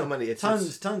 There's so many.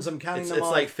 Tons. I'm counting them It's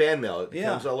on. like fan mail. It Yeah.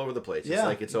 comes all over the place. It's Yeah.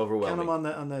 like it's overwhelming. Count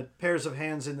them on the pairs of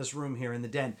hands in this room here in the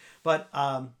den. But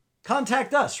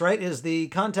contact us, right? Is the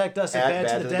contact us at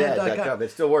badtothedad.com.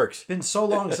 It still works. It's been so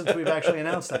long since we've actually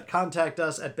announced that. Contact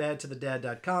us at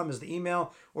badtothedad.com is the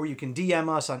email, or you can DM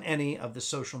us on any of the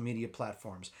social media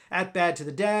platforms. At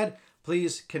badtothedad,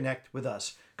 please connect with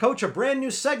us. Coach, a brand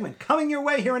new segment coming your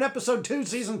way here in episode 2,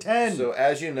 season 10. So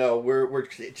as you know, we're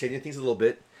changing things a little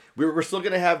bit. We're still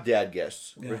going to have dad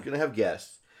guests. Yeah. We're going to have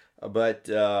guests. But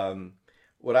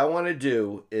what I want to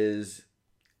do is,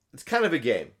 it's kind of a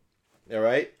game, all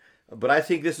right? But I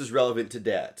think this is relevant to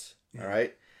dads, all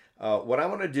right? What I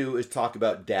want to do is talk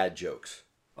about dad jokes.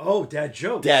 Oh, dad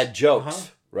jokes. Dad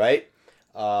jokes, right?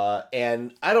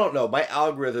 And I don't know. My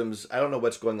algorithms, I don't know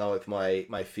what's going on with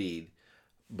my feed,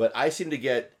 but I seem to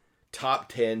get top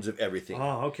 10s of everything.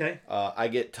 Oh, okay. I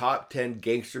get top 10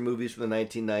 gangster movies from the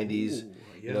 1990s. Ooh,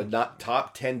 yeah. You know, not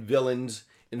top 10 villains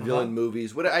in villain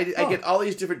movies. I get all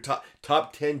these different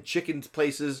top 10 chicken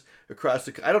places across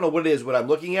the. I don't know what it is, what I'm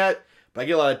looking at, but I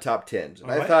get a lot of top 10s.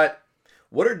 And I thought,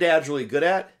 what are dads really good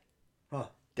at?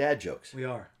 Dad jokes. We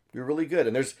are. We're really good,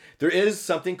 and there is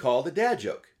something called a dad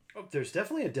joke. Oh, there's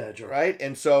definitely a dad joke, right?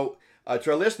 And so.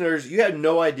 To our listeners, you have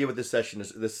no idea what this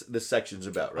section's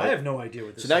about, right? I have no idea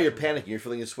what this. So now you're panicking. You're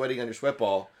feeling sweating on your sweat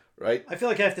ball, right? I feel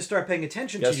like I have to start paying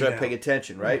attention to you. Start paying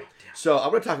attention, right? So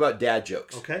I'm going to talk about dad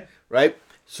jokes. Okay. Right.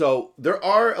 So there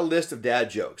are a list of dad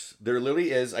jokes. There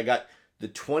literally is. I got the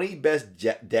 20 best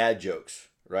dad jokes,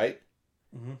 right?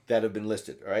 Mm-hmm. That have been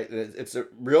listed. All right. It's a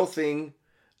real thing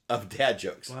of dad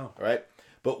jokes. Wow. All right.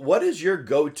 But what is your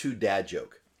go-to dad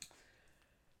joke?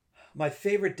 My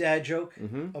favorite dad joke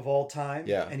of all time,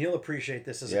 and you'll appreciate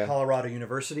this as a Colorado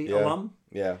University alum,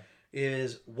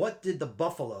 is what did the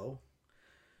buffalo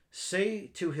say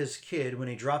to his kid when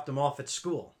he dropped him off at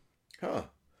school?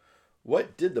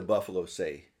 What did the buffalo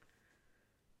say?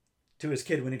 To his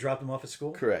kid when he dropped him off at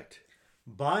school? Correct.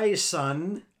 Bye,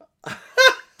 son. I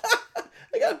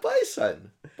got bye,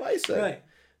 son. Bye, son. Right.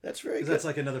 That's very good. That's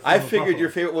like another I figured your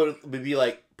favorite one would be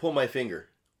like, pull my finger.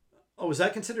 Oh, is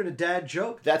that considered a dad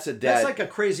joke? That's a dad. That's like a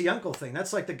crazy uncle thing.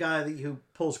 That's like the guy who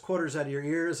pulls quarters out of your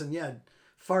ears and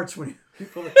farts when you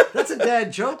pull it. That's a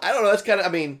dad joke. I don't know. That's kind of. I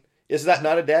mean, is that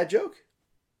not a dad joke?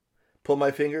 Pull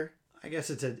my finger. I guess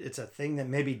it's a thing that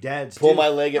maybe dads pull do. My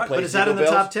leg at play. But is that in the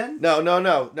top 10? No.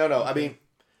 Okay. I mean,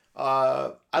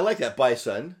 I like that. Bye,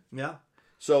 son. Yeah.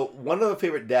 So one of the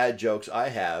favorite dad jokes I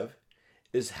have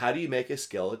is, how do you make a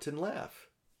skeleton laugh?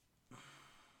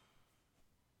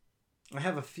 I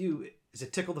have a few. Is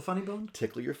it tickle the funny bone?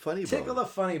 Tickle your funny bone. Tickle the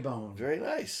funny bone. Very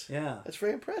nice. Yeah. That's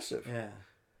very impressive. Yeah.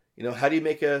 You know, how do you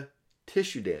make a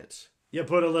tissue dance? You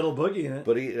put a little boogie in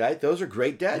it. Right? Those are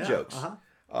great dad jokes.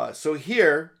 So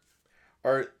here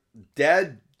are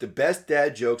the best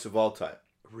dad jokes of all time.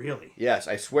 Really? Yes,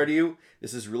 I swear to you,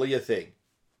 this is really a thing.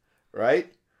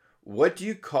 Right? What do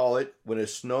you call it when a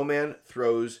snowman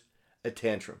throws a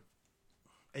tantrum?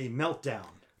 A meltdown.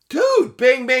 Dude!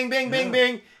 Bang, bang, bang, bang,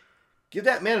 bang. Give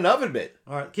that man an oven mitt.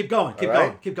 All right, keep going.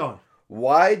 Keep going.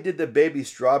 Why did the baby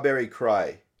strawberry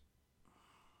cry?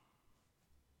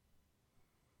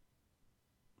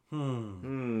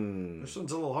 This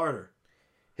one's a little harder.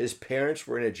 His parents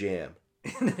were in a jam.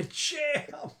 In a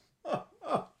jam?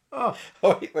 Oh,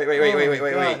 wait.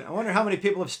 I wonder how many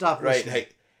people have stopped listening.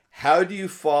 Right. How do you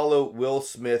follow Will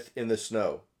Smith in the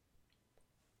snow?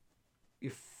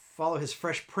 You follow his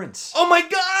Fresh Prince. Oh my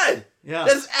God! Yeah.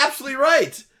 That's absolutely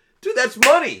right. Dude, that's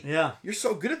money. Yeah. You're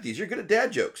so good at these. You're good at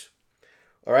dad jokes.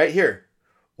 All right, here.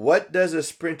 What does a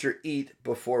sprinter eat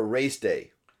before race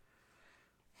day?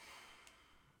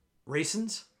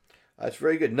 Raisins? That's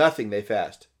very good. Nothing. They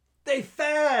fast. They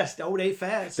fast. Oh, they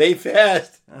fast. They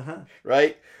fast. Uh-huh.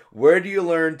 Right? Where do you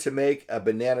learn to make a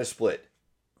banana split?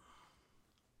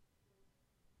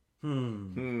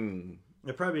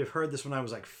 I probably have heard this when I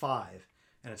was like 5,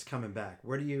 and it's coming back.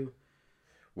 Where do you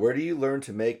learn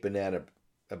to make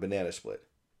a banana split?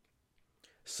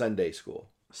 Sunday school.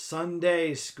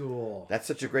 Sunday school. That's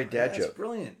such a great dad joke. That's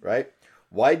brilliant. Right?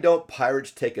 Why don't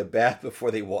pirates take a bath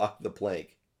before they walk the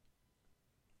plank?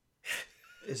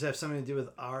 Does that have something to do with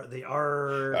the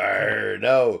R?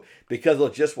 No, because they'll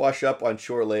just wash up on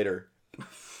shore later. I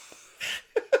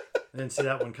didn't see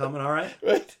that one coming. All right.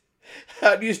 Right?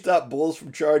 How do you stop bulls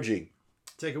from charging?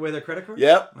 Take away their credit card?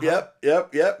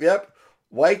 Yep.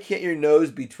 Why can't your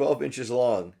nose be 12 inches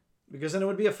long? Because then it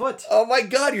would be a foot. Oh my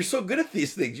God, you're so good at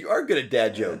these things. You are good at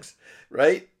dad jokes,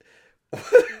 right?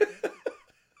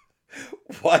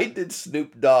 Why did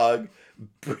Snoop Dogg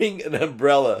bring an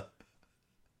umbrella?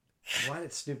 Why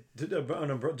did Snoop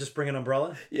just bring an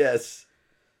umbrella? Yes.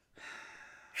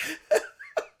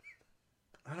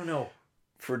 I don't know.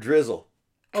 For drizzle.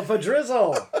 Oh, for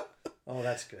drizzle. Oh,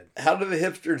 that's good. How do the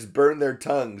hipsters burn their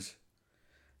tongues?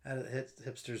 How do the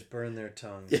hipsters burn their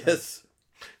tongues? Yes.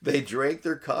 They drank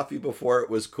their coffee before it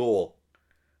was cool.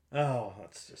 Oh,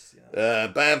 that's just,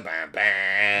 Bam.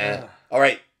 All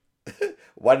right.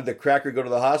 Why did the cracker go to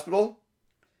the hospital?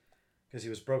 Because he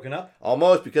was broken up?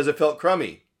 Almost, because it felt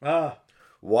crummy. Ah.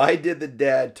 Why did the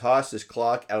dad toss his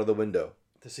clock out of the window?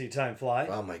 To see time fly?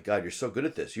 Oh my God, you're so good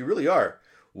at this. You really are.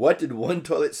 What did one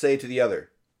toilet say to the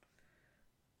other?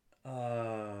 I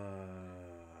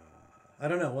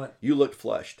don't know. What? You looked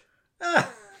flushed. Ah,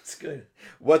 that's good.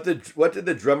 What did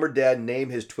the drummer dad name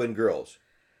his twin girls?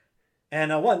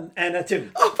 Anna 1, Anna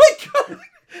 2. Oh my God!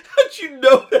 How'd you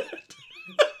know that?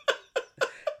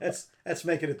 That's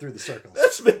making it through the circles.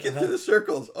 That's making it through the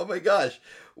circles. Oh my gosh!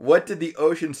 What did the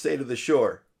ocean say to the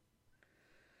shore?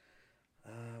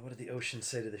 What did the ocean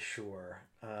say to the shore?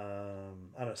 I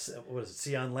don't know. What is it?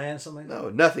 Sea on land? Something like that?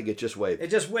 No, nothing. It just waved. It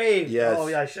just waved. Yes. Oh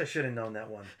yeah, I should have known that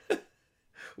one.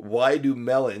 Why do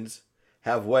melons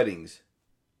have weddings?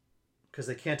 Because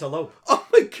they can't elope. Oh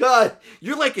my God!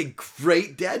 You're like a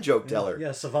great dad joke teller.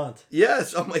 Yeah, savant.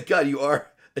 Yes. Oh my God! You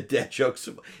are a dad joke.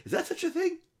 Is that such a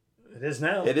thing? It is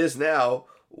now. It is now.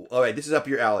 All right, this is up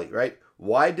your alley, right?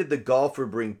 Why did the golfer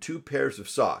bring 2 pairs of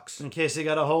socks? In case he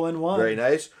got a hole in one. Very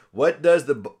nice. What does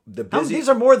the busy? These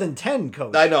are more than 10,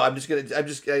 Coach. I know.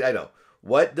 I know.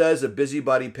 What does a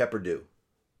busybody pepper do?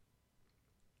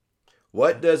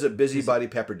 What does a busybody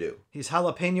pepper do? He's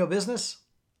jalapeno business.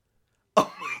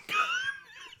 Oh my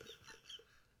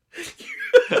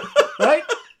God! Right?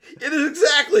 It is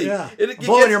exactly. Yeah. It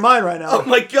blowing your mind right now. Oh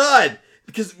my God!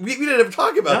 Because we didn't have to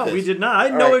talk about this. No, we did not. I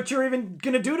didn't know what you're even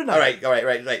going to do tonight. All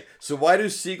right. So why do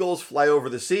seagulls fly over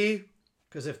the sea?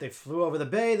 Because if they flew over the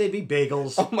bay, they'd be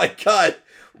bagels. Oh my God!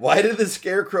 Why did the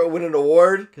scarecrow win an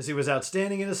award? Because he was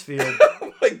outstanding in his field.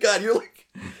 Oh my God! You're like,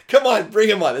 come on, bring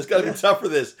him on. It's got to be tough for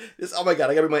this. Oh my God!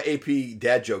 I got to bring my AP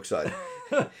dad jokes on.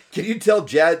 Can you tell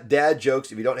dad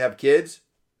jokes if you don't have kids?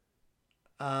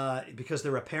 Because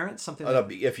they're a parent, something. Oh, no,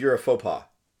 if you're a faux pas.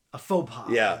 A faux pas.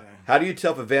 Yeah. How do you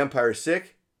tell if a vampire is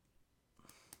sick?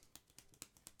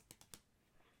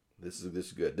 This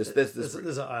is good. This I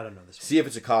don't know this one. See if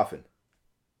it's a coffin.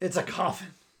 It's a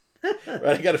coffin. Right.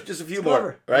 I got just a few more.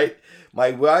 Clever. Right. My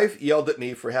wife yelled at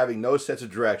me for having no sense of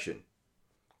direction.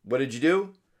 What did you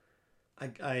do? I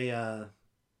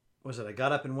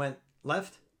got up and went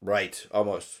left. Right.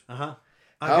 Almost. I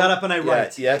got up and I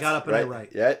right. Yes. I got up and I right.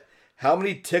 Yeah. How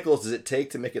many tickles does it take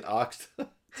to make an ox?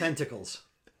 Tentacles.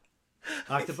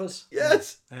 Octopus?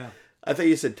 Yes. Yeah. I thought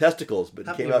you said testicles, but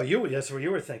it came out. That's what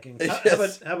you were thinking.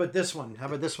 Yes. How about this one? How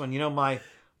about this one? You know, my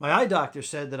eye doctor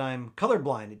said that I'm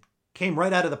colorblind. It came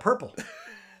right out of the purple.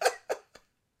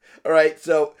 All right,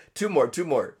 so two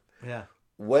more. Yeah.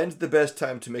 When's the best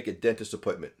time to make a dentist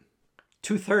appointment?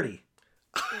 2:30.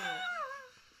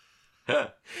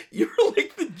 You're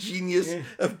like the genius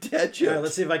of dad jokes. All right,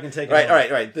 let's see if I can take it. All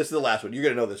right. This is the last one. You're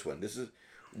gonna know this one.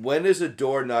 When is a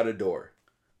door not a door?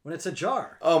 When it's a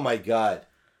jar. Oh my God,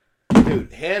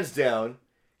 dude! Hands down,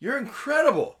 you're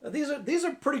incredible. These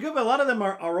are pretty good, but a lot of them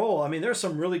are old. I mean, there's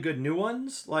some really good new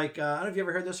ones. Like I don't know if you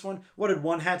ever heard this one. What did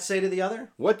one hat say to the other?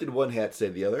 What did one hat say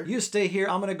to the other? You stay here.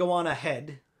 I'm gonna go on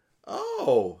ahead.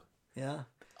 Oh. Yeah.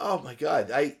 Oh my God!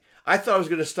 I thought I was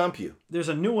gonna stump you. There's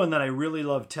a new one that I really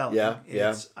love telling.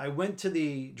 Yeah. I went to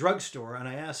the drugstore and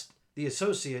I asked the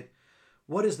associate,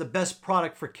 "What is the best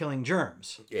product for killing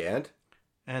germs?"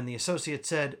 And the associate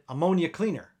said, "Ammonia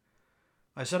cleaner."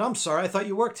 I said, "I'm sorry, I thought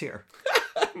you worked here."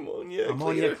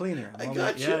 Ammonia cleaner. I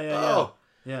got you.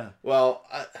 Yeah. Well,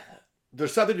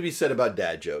 there's something to be said about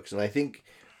dad jokes, and I think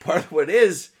part of what it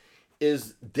is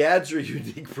dads are a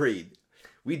unique breed.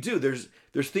 We do.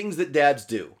 There's things that dads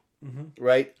do,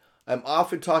 right? I'm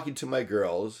often talking to my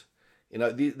girls. You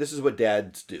know, this is what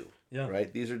dads do. Yeah.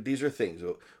 Right. These are things.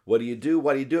 What do you do?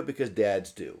 Why do you do it? Because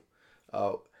dads do.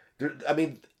 I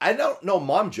don't know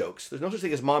mom jokes. There's no such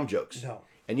thing as mom jokes. No.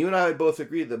 And you and I would both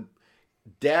agree that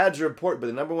dads are important, but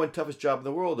the number one toughest job in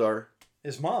the world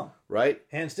is mom. Right?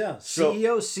 Hands down. So,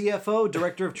 CEO, CFO,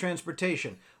 Director of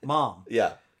Transportation. Mom.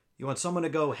 Yeah. You want someone to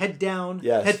go head down,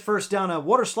 Yes. head first down a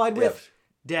water slide with? Yes.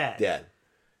 Dad. Dad.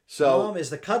 So Mom is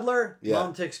the cuddler. Yeah.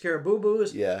 Mom takes care of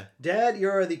boo-boos. Yeah. Dad,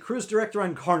 you're the cruise director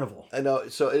on Carnival. I know.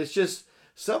 So it's just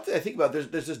something I think about.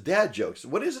 There's just dad jokes.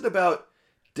 What is it about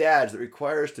dads that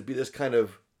requires to be this kind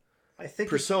of I think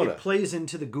persona? It plays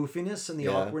into the goofiness and the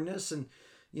awkwardness, and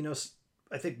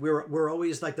I think we're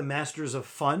always like the masters of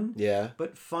fun. Yeah.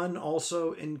 But fun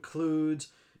also includes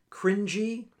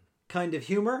cringy kind of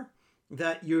humor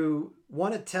that you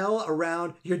want to tell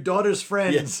around your daughter's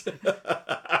friends. Yes.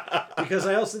 Because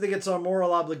I also think it's our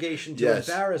moral obligation to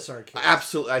embarrass our kids.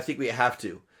 Absolutely. I think we have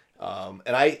to.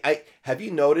 And I have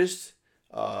you noticed,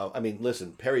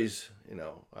 listen, Perry's,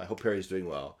 I hope Perry's doing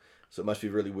well. So it must be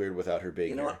really weird without her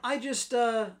being here. I just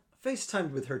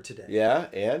FaceTimed with her today. Yeah,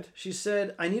 and? She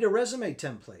said, I need a resume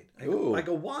template. I Ooh.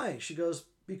 go, why? She goes,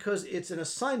 because it's an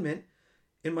assignment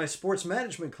in my sports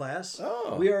management class.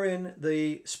 Oh. We are in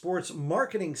the sports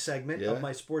marketing segment of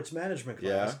my sports management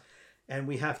class, and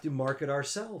we have to market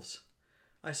ourselves.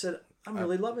 I said, I'm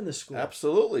really loving this school.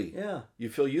 Absolutely. Yeah. You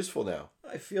feel useful now.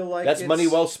 I feel like that's money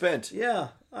well spent. Yeah.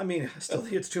 I mean, I still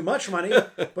think it's too much money,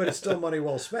 but it's still money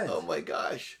well spent. Oh my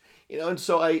gosh. And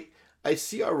so I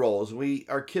see our roles.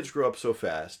 Our kids grow up so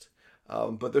fast.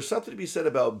 But there's something to be said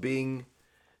about being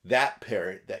that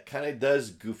parent that kind of does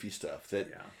goofy stuff that,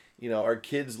 our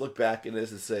kids look back at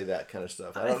us and say that kind of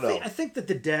stuff. I don't know. I think that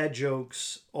the dad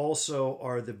jokes also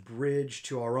are the bridge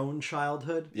to our own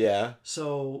childhood. Yeah.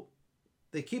 So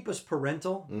they keep us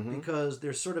parental because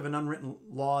there's sort of an unwritten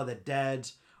law that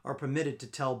dads are permitted to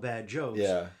tell bad jokes.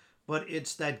 Yeah. But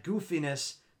it's that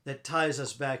goofiness that ties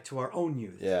us back to our own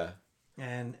youth. Yeah.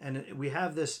 And we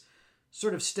have this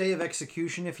sort of stay of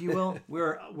execution, if you will,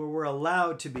 where we're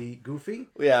allowed to be goofy,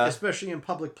 especially in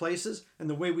public places. And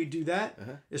the way we do that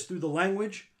is through the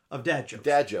language of dad jokes.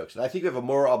 Dad jokes. And I think we have a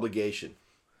moral obligation,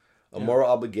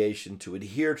 to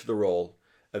adhere to the role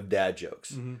of dad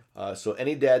jokes. So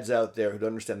any dads out there who don't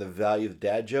understand the value of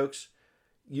dad jokes,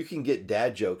 you can get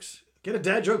dad jokes. Get a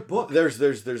dad joke book. There's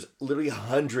literally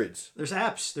hundreds. There's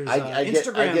apps. There's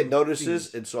Instagram. I get notices,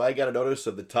 feeds. And so I got a notice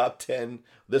of the top 10.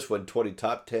 This one, 20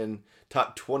 top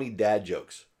 20 dad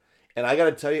jokes. And I got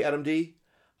to tell you, Adam D,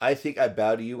 I think I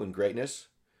bow to you in greatness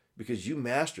because you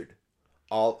mastered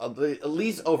at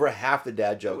least over half the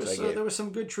dad jokes I gave. There were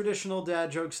some good traditional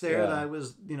dad jokes there that I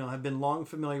was, have been long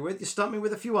familiar with. You stumped me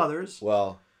with a few others.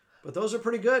 Well. But those are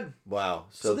pretty good. Wow.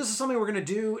 So this is something we're going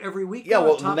to do every week? Yeah,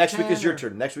 well, next week is your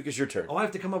turn. Next week is your turn. Oh, I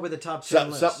have to come up with a top 10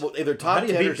 list. Either top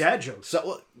 10 how do you beat dad jokes?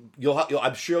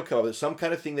 I'm sure you'll come up with some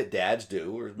kind of thing that dads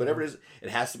do, or whatever it is. It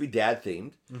has to be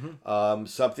dad-themed.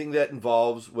 Something that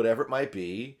involves whatever it might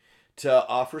be to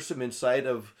offer some insight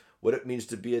of what it means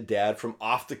to be a dad from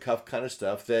off-the-cuff kind of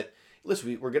stuff that,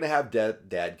 listen, we're going to have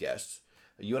dad guests.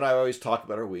 You and I always talk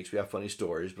about our weeks. We have funny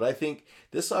stories. But I think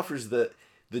this offers the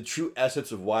true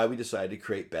essence of why we decided to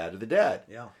create Bad to the Dad.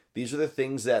 Yeah. These are the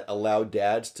things that allow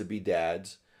dads to be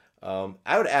dads.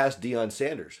 I would ask Deion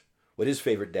Sanders what his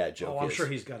favorite dad joke is. Oh, I'm sure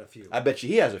he's got a few. I bet you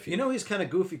he has a few. He's kind of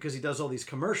goofy because he does all these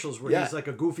commercials where he's like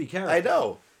a goofy character. I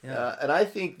know. Yeah. And I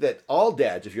think that all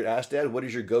dads, if you're asked dad, what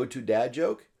is your go-to dad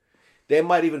joke? They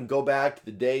might even go back to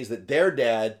the days that their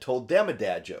dad told them a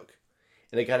dad joke.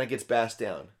 And it kind of gets passed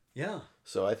down. Yeah.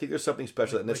 So I think there's something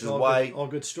special, and this is all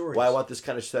good stories. Why I want this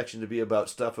kind of section to be about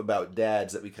stuff about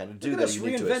dads that we kind of do that are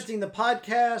unique to us. Reinventing the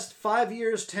podcast, 5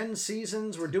 years, 10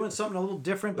 seasons. We're doing something a little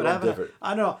different, but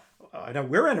I know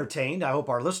we're entertained. I hope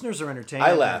our listeners are entertained.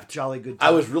 I laughed. Jolly good time.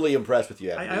 I was really impressed with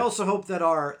you. I also hope that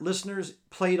our listeners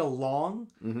played along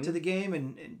to the game,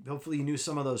 and hopefully you knew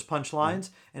some of those punchlines.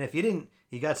 And if you didn't,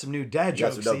 you got some new dad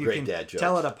jokes that you can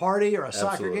tell at a party or a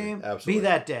soccer game. Absolutely. Be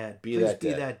that dad. Please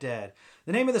be that dad.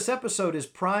 The name of this episode is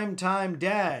Primetime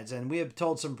Dads, and we have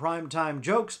told some primetime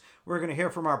jokes. We're going to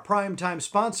hear from our primetime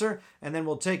sponsor, and then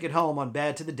we'll take it home on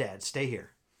Bad to the Dad. Stay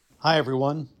here. Hi,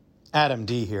 everyone. Adam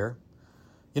D. here.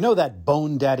 You know that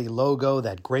Bone Daddy logo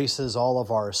that graces all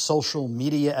of our social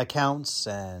media accounts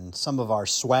and some of our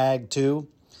swag, too?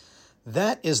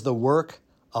 That is the work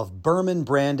of Berman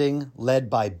Branding, led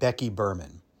by Becky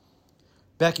Berman.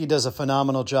 Becky does a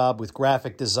phenomenal job with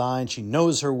graphic design. She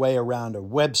knows her way around a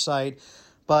website,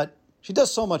 but she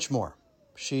does so much more.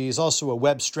 She's also a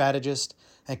web strategist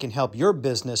and can help your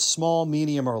business, small,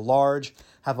 medium, or large,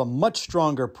 have a much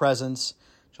stronger presence.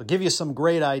 She'll give you some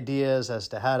great ideas as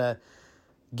to how to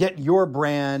get your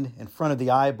brand in front of the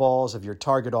eyeballs of your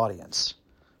target audience.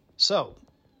 So,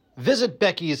 visit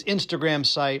Becky's Instagram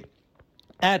site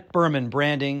at Berman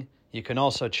Branding You can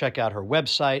also check out her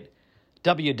website,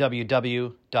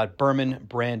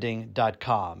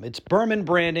 www.bermanbranding.com. It's Berman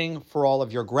Branding for all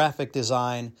of your graphic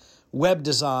design, web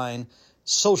design,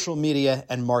 social media,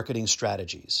 and marketing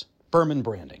strategies. Berman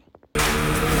Branding.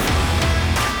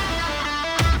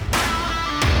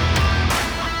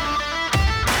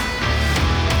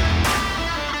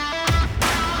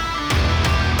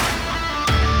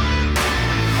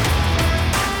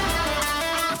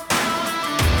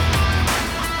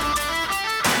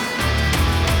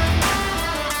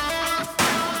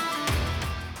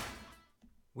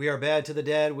 We are Bad to the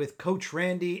Dad with Coach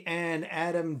Randy and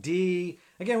Adam D.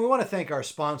 Again, we want to thank our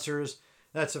sponsors.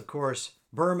 That's, of course,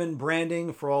 Berman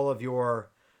Branding for all of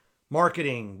your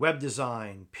marketing, web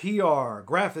design, PR,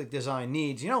 graphic design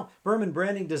needs. You know, Berman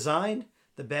Branding designed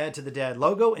the Bad to the Dad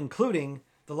logo, including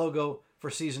the logo for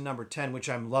season number 10,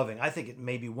 which I'm loving. I think it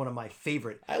may be one of my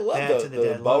favorite I love Bad to the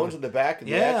Dad bones logos. in the back of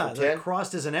the Yeah, actual 10.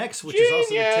 crossed as an X, which is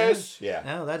also the 10. Yeah.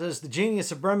 No, that is the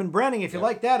genius of Berman Branding. If you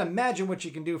like that, imagine what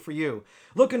you can do for you.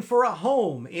 Looking for a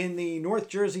home in the North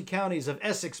Jersey counties of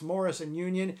Essex, Morris, and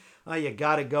Union? You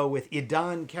got to go with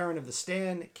Idan Karen of the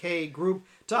Stan K Group.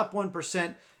 Top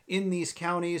 1% in these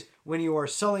counties. When you are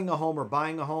selling a home or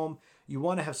buying a home, you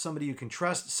want to have somebody you can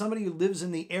trust, somebody who lives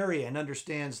in the area and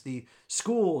understands the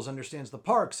schools, understands the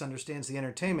parks, understands the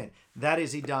entertainment. That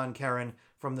is Idan Karen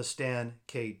from the Stan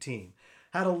K team.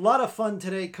 Had a lot of fun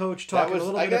today, Coach, talking a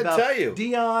little bit about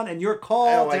Dion and your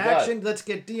call to action. Let's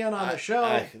get Dion on the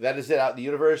show. That is it, out in the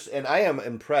universe, and I am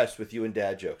impressed with you and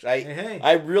dad jokes. I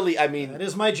mean, that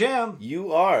is my jam.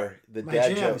 You are the my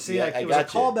dad jam. joke. See, it was a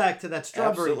callback to that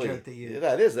strawberry joke that you. Yeah,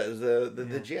 that is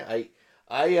the jam.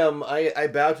 I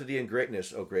bow to thee in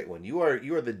greatness, oh great one. You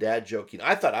are the dad joke.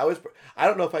 I thought I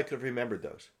don't know if I could have remembered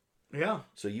those. Yeah.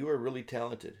 So you are really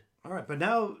talented. All right, but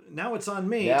now it's on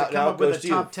me to come up with a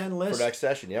top 10 list for next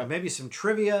session. Yeah, maybe some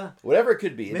trivia, whatever it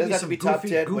could be. It doesn't have to be top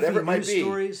 10. Goofy whatever it might be,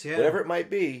 stories, yeah. Whatever it might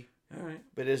be. All right,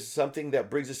 but it's something that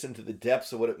brings us into the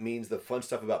depths of what it means, the fun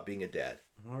stuff about being a dad.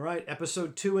 All right,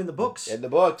 episode 2 in the books.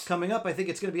 Coming up, I think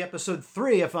it's going to be episode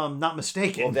 3, if I'm not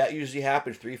mistaken. Well, that usually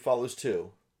happens. 3 follows 2.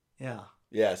 Yeah.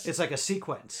 Yes. It's like a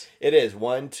sequence. It is.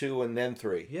 1, 2, and then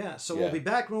 3. Yeah. So we'll be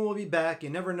back when we'll be back. You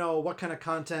never know what kind of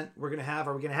content we're going to have.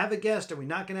 Are we going to have a guest? Are we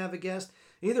not going to have a guest?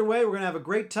 Either way, we're going to have a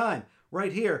great time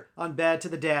right here on Bad to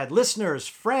the Dad. Listeners,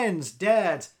 friends,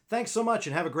 dads, thanks so much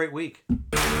and have a great week.